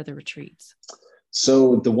Austin, or where are the retreats?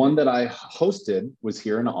 So the one that I hosted was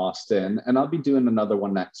here in Austin, and I'll be doing another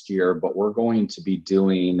one next year, but we're going to be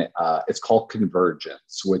doing, it's called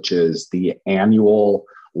Convergence, which is the annual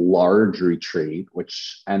large retreat,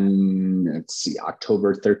 and let's see,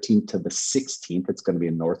 October 13th to the 16th, it's going to be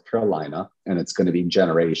in North Carolina, and it's going to be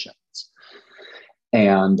Generations.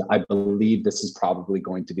 And I believe this is probably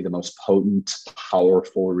going to be the most potent,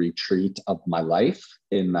 powerful retreat of my life,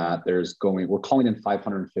 in that we're calling in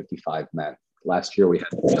 555 men. Last year we had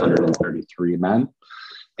 333 men.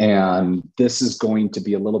 And this is going to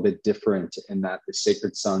be a little bit different in that the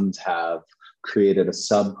Sacred Sons have created a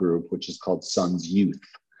subgroup, which is called Sons Youth.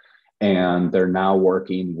 And they're now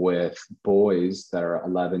working with boys that are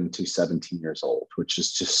 11 to 17 years old, which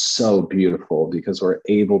is just so beautiful, because we're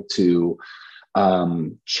able to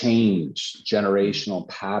change generational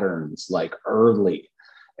patterns like early,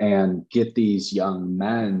 and get these young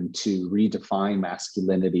men to redefine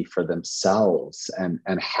masculinity for themselves and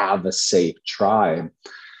have a safe tribe.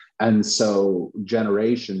 And so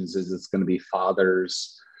Generations it's going to be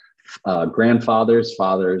fathers, grandfathers,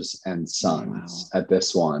 fathers, and sons at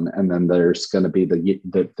this one. And then there's going to be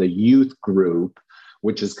the youth group,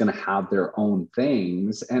 which is going to have their own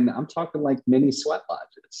things. And I'm talking like mini sweat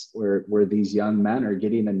lodges where these young men are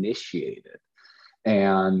getting initiated.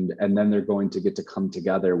 And then they're going to get to come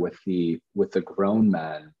together with the grown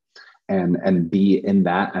men and be in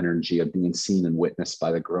that energy of being seen and witnessed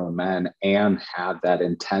by the grown men, and have that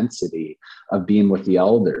intensity of being with the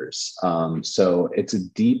elders. So it's a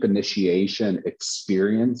deep initiation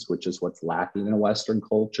experience, which is what's lacking in Western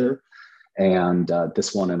culture. And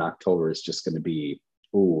this one in October is just going to be,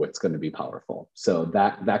 it's going to be powerful. So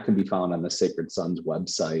that can be found on the Sacred Sons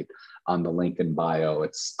website on the link in bio.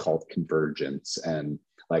 It's called Convergence. And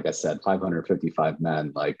like I said, 555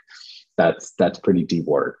 men, like that's pretty deep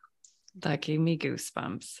work. That gave me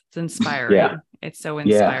goosebumps. It's inspiring. Yeah. It's so Yeah.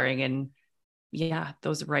 inspiring. And yeah,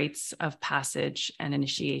 those rites of passage and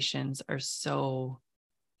initiations are so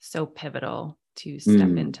pivotal to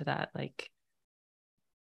step into that, like,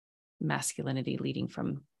 masculinity leading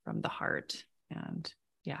from the heart. And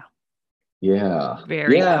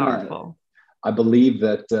very powerful. I believe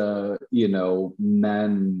that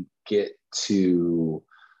men get to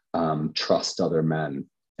trust other men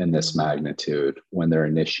in this magnitude when they're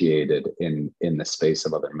initiated in the space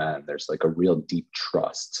of other men. There's like a real deep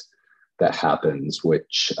trust that happens,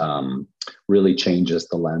 which really changes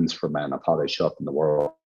the lens for men of how they show up in the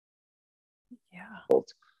world.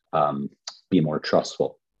 Be more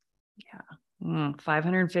trustful.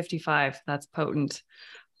 555. That's potent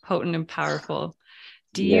and powerful.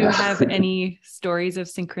 Do you have any stories of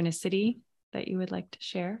synchronicity that you would like to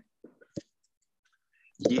share?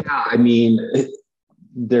 Yeah, I mean,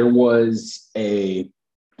 there was a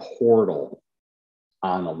portal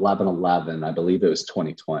on 11/11, I believe it was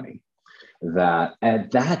 2020, that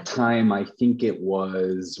at that time, I think it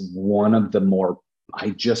was one of the more,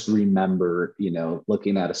 I just remember,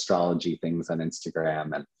 looking at astrology things on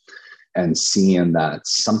Instagram and seeing that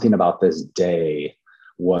something about this day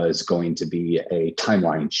was going to be a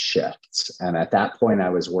timeline shift. And at that point, I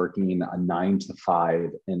was working a 9 to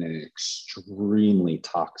 5 in an extremely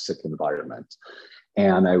toxic environment.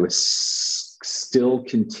 And I was still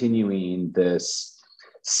continuing this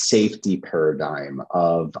safety paradigm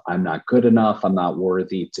of, I'm not good enough, I'm not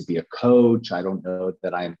worthy to be a coach, I don't know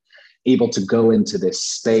that I'm able to go into this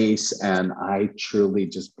space. And I truly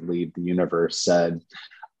just believe the universe said,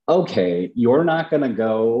 okay, you're not going to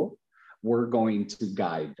go, we're going to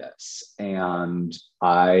guide this. And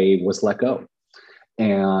I was let go.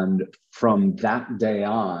 And from that day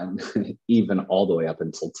on, even all the way up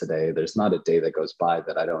until today, there's not a day that goes by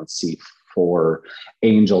that I don't see 4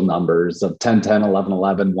 angel numbers of 10, 10, 11,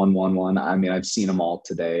 11, 1, 1, 1. I mean, I've seen them all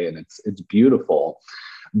today, and it's beautiful.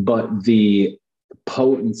 But the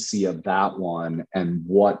potency of that one and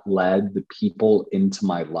what led the people into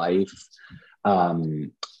my life,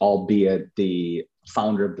 albeit the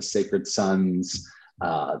founder of the Sacred Sons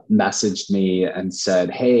messaged me and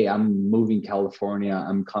said, hey, I'm moving California.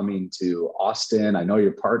 I'm coming to Austin. I know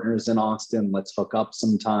your partner's in Austin. Let's hook up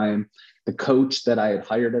sometime. The coach that I had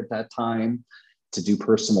hired at that time to do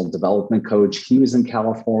personal development coach, he was in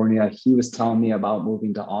California. He was telling me about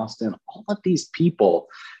moving to Austin. All of these people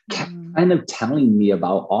kept kind of telling me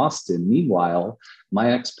about Austin. Meanwhile,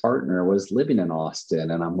 my ex-partner was living in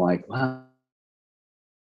Austin. And I'm like, wow,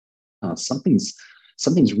 something's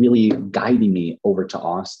really guiding me over to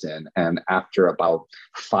Austin. And after about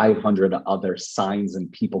 500 other signs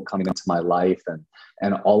and people coming into my life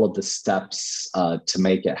and all of the steps to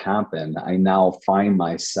make it happen, I now find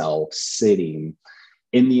myself sitting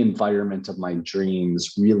in the environment of my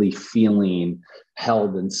dreams, really feeling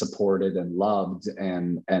held and supported and loved,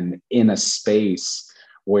 and in a space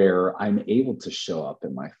where I'm able to show up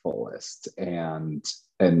in my fullest and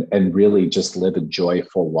really just live a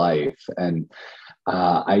joyful life. And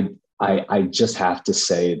I just have to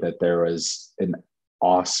say that there was an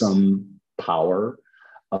awesome power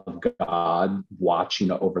of God watching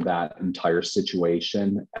over that entire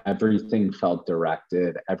situation. Everything felt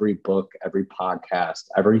directed, every book, every podcast,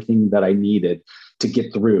 everything that I needed to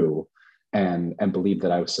get through and believe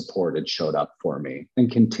that I was supported showed up for me and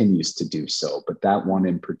continues to do so. But that one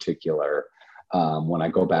in particular, when I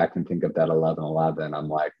go back and think of that 11/11, I'm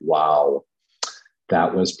like, wow,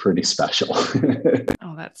 that was pretty special.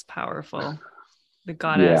 Oh, that's powerful. The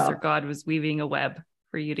goddess or God was weaving a web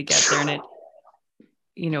for you to get there. And it,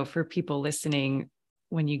 for people listening,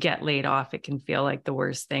 when you get laid off, it can feel like the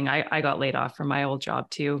worst thing. I got laid off from my old job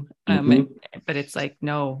too. But it's like,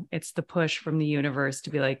 no, it's the push from the universe to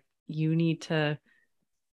be like, you need to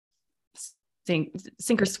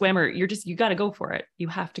sink or swim, or you got to go for it. You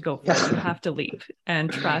have to go for it. You have to leap and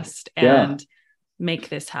trust and make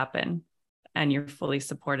this happen. And you're fully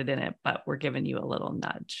supported in it, but we're giving you a little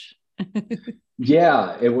nudge.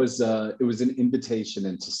 It was an invitation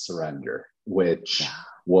into surrender, which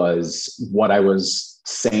was what I was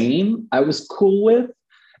saying I was cool with.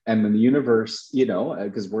 And then the universe,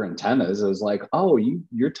 because we're antennas, it was like, oh,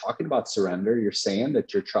 you're talking about surrender. You're saying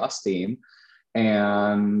that you're trusting,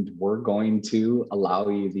 and we're going to allow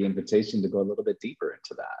you the invitation to go a little bit deeper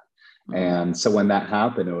into that. And so when that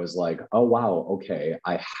happened, it was like, oh, wow, okay,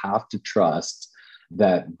 I have to trust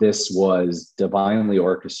that this was divinely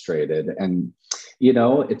orchestrated. And, you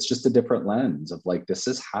know, it's just a different lens of like, this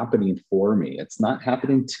is happening for me. It's not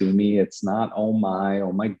happening to me. It's not, oh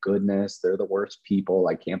my goodness, they're the worst people.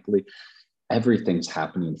 I can't believe everything's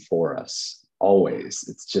happening for us always.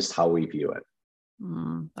 It's just how we view it.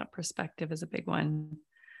 That perspective is a big one.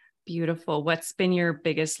 Beautiful. What's been your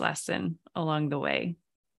biggest lesson along the way?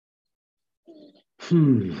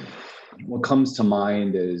 What comes to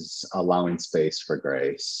mind is allowing space for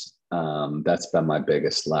grace. That's been my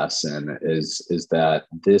biggest lesson is that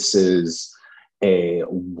this is a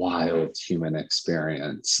wild human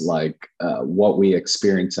experience, like what we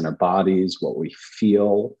experience in our bodies, what we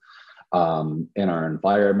feel in our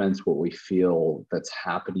environments, what we feel that's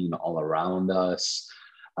happening all around us.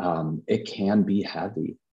 It can be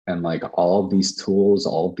heavy. And like all of these tools,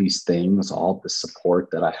 all of these things, all of the support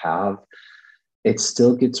that I have, it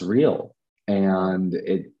still gets real. And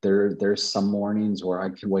there's some mornings where I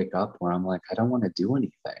can wake up where I'm like, I don't want to do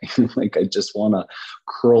anything. Like I just want to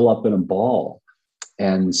curl up in a ball.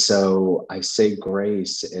 And so I say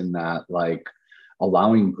grace in that, like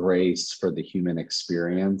allowing grace for the human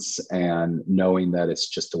experience and knowing that it's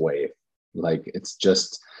just a wave. Like it's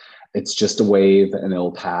just a wave and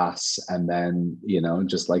it'll pass. And then, you know,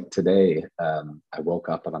 just like today, I woke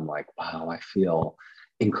up and I'm like, wow, I feel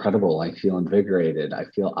incredible. I feel invigorated. I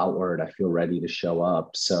feel outward. I feel ready to show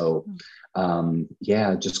up. So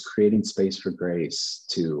yeah, just creating space for grace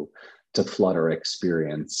to flood our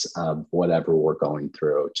experience of whatever we're going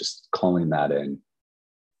through, just calling that in.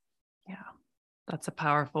 Yeah, that's a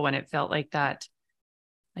powerful one. It felt like that,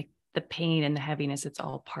 like the pain and the heaviness, it's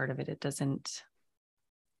all part of it. It doesn't,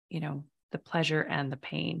 you know, the pleasure and the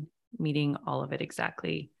pain, meeting all of it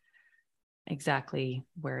exactly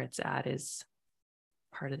where it's at is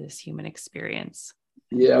part of this human experience.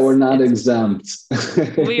 Yeah, we're not exempt.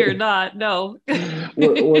 We are not. No,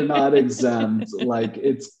 we're not exempt. Like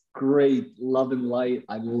it's great, love and light.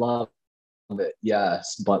 I love it.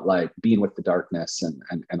 Yes, but like being with the darkness and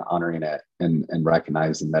honoring it and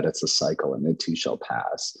recognizing that it's a cycle and it too shall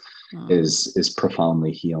pass is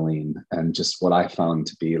profoundly healing. And just what I found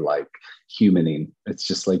to be like humaning. It's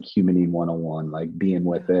just like humaning 101, like being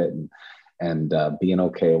with it and being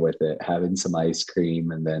okay with it, having some ice cream,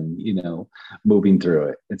 and then, you know, moving through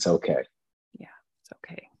it. It's okay. Yeah, it's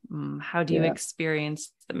okay. How do you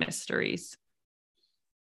experience the mysteries?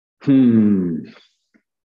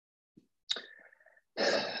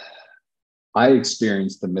 I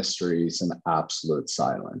experience the mysteries in absolute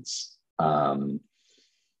silence.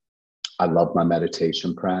 I love my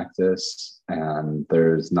meditation practice, and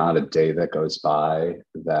there's not a day that goes by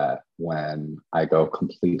that when I go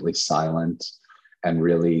completely silent and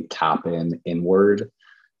really tap inward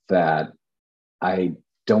that I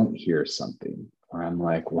don't hear something where I'm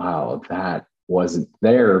like, wow, that wasn't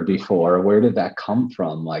there before. Where did that come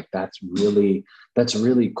from? Like, that's really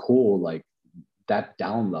cool. Like that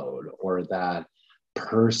download or that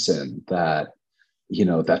person that, you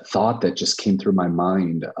know, that thought that just came through my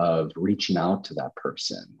mind of reaching out to that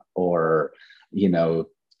person or, you know,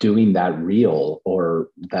 doing that reel or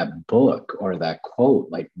that book or that quote,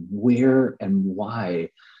 like where and why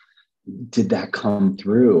did that come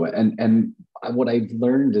through? And what I've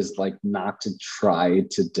learned is like not to try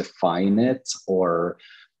to define it or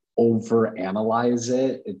over analyze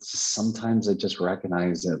it. It's just, sometimes I just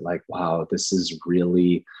recognize it like, wow, this is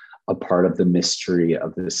really a part of the mystery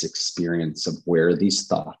of this experience of where these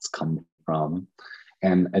thoughts come from,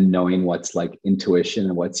 and knowing what's like intuition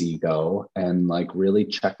and what's ego, and like really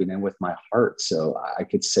checking in with my heart. So I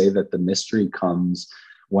could say that the mystery comes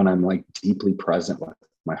when I'm like deeply present with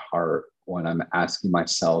my heart, when I'm asking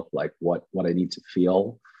myself like what I need to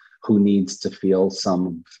feel, who needs to feel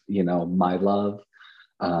some, you know, my love.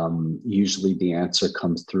 Usually the answer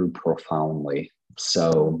comes through profoundly.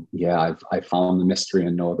 So yeah, I found the mystery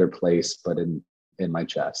in no other place but in my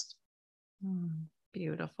chest.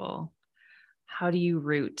 Beautiful. How do you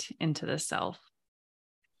root into the self?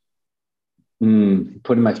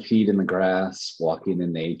 Putting my feet in the grass, walking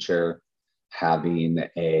in nature, having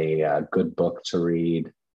a good book to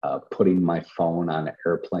read, putting my phone on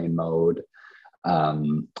airplane mode.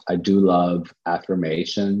 I do love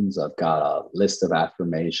affirmations. I've got a list of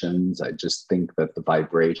affirmations. I just think that the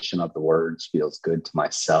vibration of the words feels good to my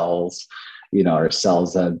cells. You know, our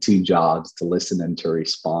cells have two jobs: to listen and to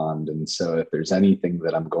respond. And so if there's anything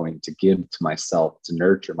that I'm going to give to myself to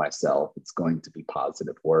nurture myself, it's going to be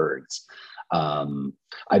positive words. I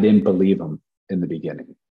didn't believe them in the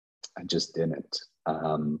beginning. I just didn't.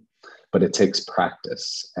 But it takes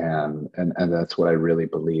practice, and that's what I really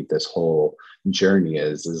believe this whole journey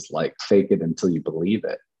is like fake it until you believe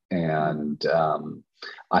it. And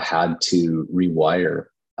I had to rewire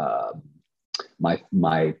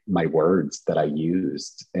my words that I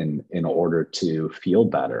used in order to feel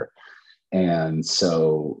better. And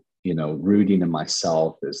so, rooting in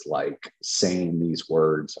myself is like saying these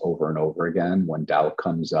words over and over again. When doubt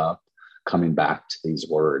comes up, coming back to these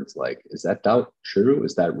words, like, is that doubt true?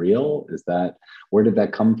 Is that real? Where did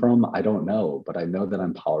that come from? I don't know, but I know that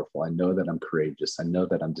I'm powerful. I know that I'm courageous. I know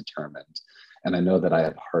that I'm determined. And I know that I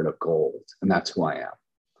have a heart of gold, and that's who I am.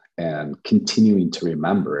 And continuing to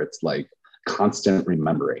remember, it's like constant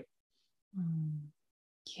remembering.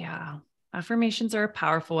 Yeah. Affirmations are a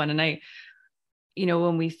powerful one. And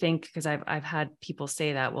when we think, because I've had people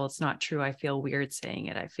say that, well, it's not true. I feel weird saying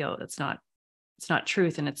it. I feel it's not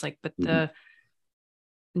truth. And it's like, but the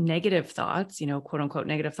negative thoughts, quote unquote,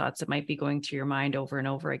 negative thoughts that might be going through your mind over and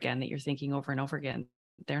over again, that you're thinking over and over again,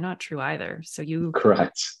 they're not true either. So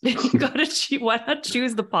correct. You got to why not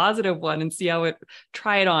choose the positive one and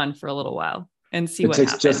try it on for a little while and see what happens.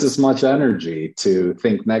 It takes just as much energy to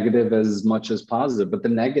think negative as much as positive, but the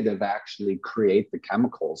negative actually create the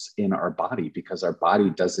chemicals in our body because our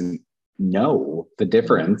body doesn't know the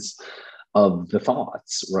difference of the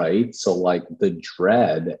thoughts, right? So like the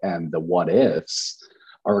dread and the what ifs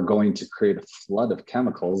are going to create a flood of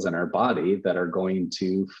chemicals in our body that are going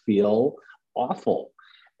to feel awful.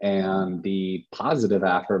 And the positive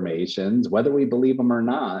affirmations, whether we believe them or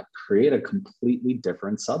not, create a completely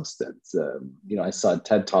different substance. I saw a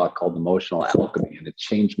TED Talk called Emotional Alchemy, and it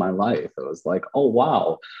changed my life. It was like, oh,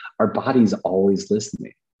 wow, our body's always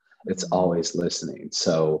listening. It's always listening.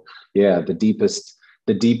 So yeah, the deepest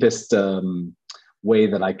way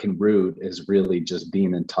that I can root is really just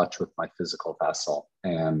being in touch with my physical vessel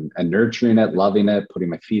and nurturing it, loving it, putting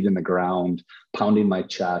my feet in the ground, pounding my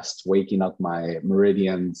chest, waking up my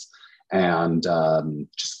meridians, and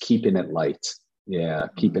just keeping it light. Yeah,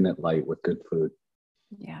 keeping it light with good food.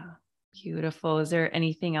 Yeah, beautiful. Is there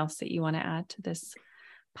anything else that you want to add to this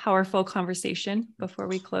powerful conversation before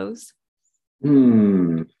we close?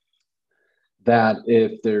 That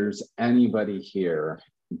if there's anybody here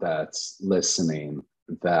that's listening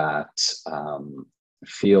that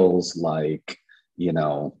feels like,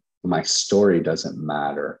 my story doesn't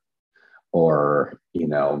matter, or,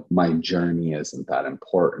 my journey isn't that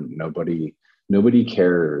important. Nobody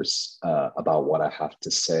cares about what I have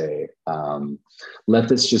to say. Let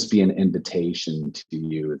this just be an invitation to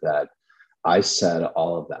you that I said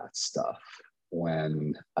all of that stuff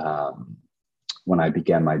when I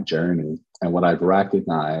began my journey. And what I've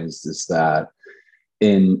recognized is that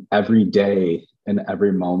in every day, in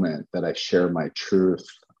every moment that I share my truth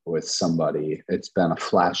with somebody, it's been a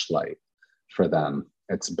flashlight for them.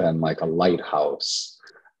 It's been like a lighthouse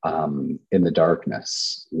in the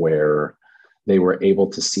darkness where they were able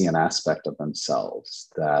to see an aspect of themselves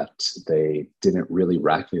that they didn't really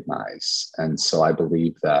recognize. And so I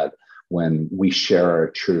believe that when we share our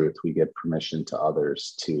truth, we give permission to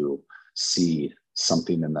others to see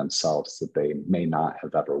something in themselves that they may not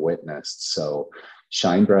have ever witnessed. So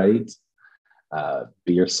shine bright,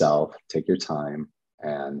 be yourself, take your time,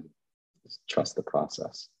 and trust the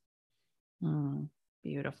process.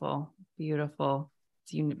 Beautiful, beautiful.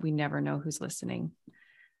 We never know who's listening.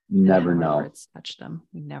 Never know. Words touch them.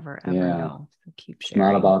 We never ever know. So keep sharing.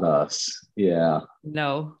 It's not about us. Yeah.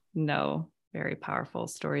 No. Very powerful.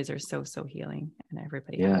 Stories are so healing, and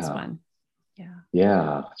everybody has one. Yeah.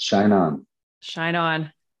 Yeah. Shine on. Shine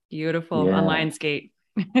on. Beautiful. On Lionsgate.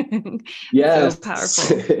 Yes. So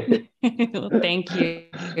powerful. Well, thank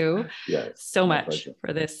you so much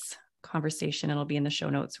for this conversation. It'll be in the show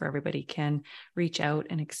notes where everybody can reach out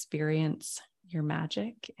and experience your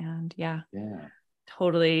magic. And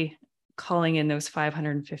totally calling in those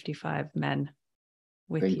 555 men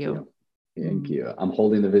with you. Thank you. I'm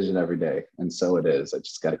holding the vision every day. And so it is. I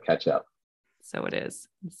just got to catch up. So it is.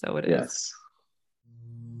 Yes.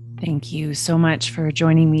 Thank you so much for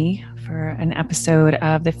joining me for an episode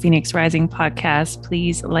of the Phoenix Rising podcast.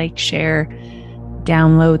 Please like, share,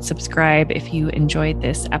 download, subscribe if you enjoyed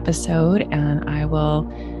this episode. And I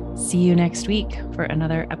will see you next week for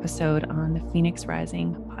another episode on the Phoenix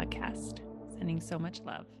Rising podcast. Sending so much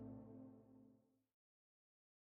love.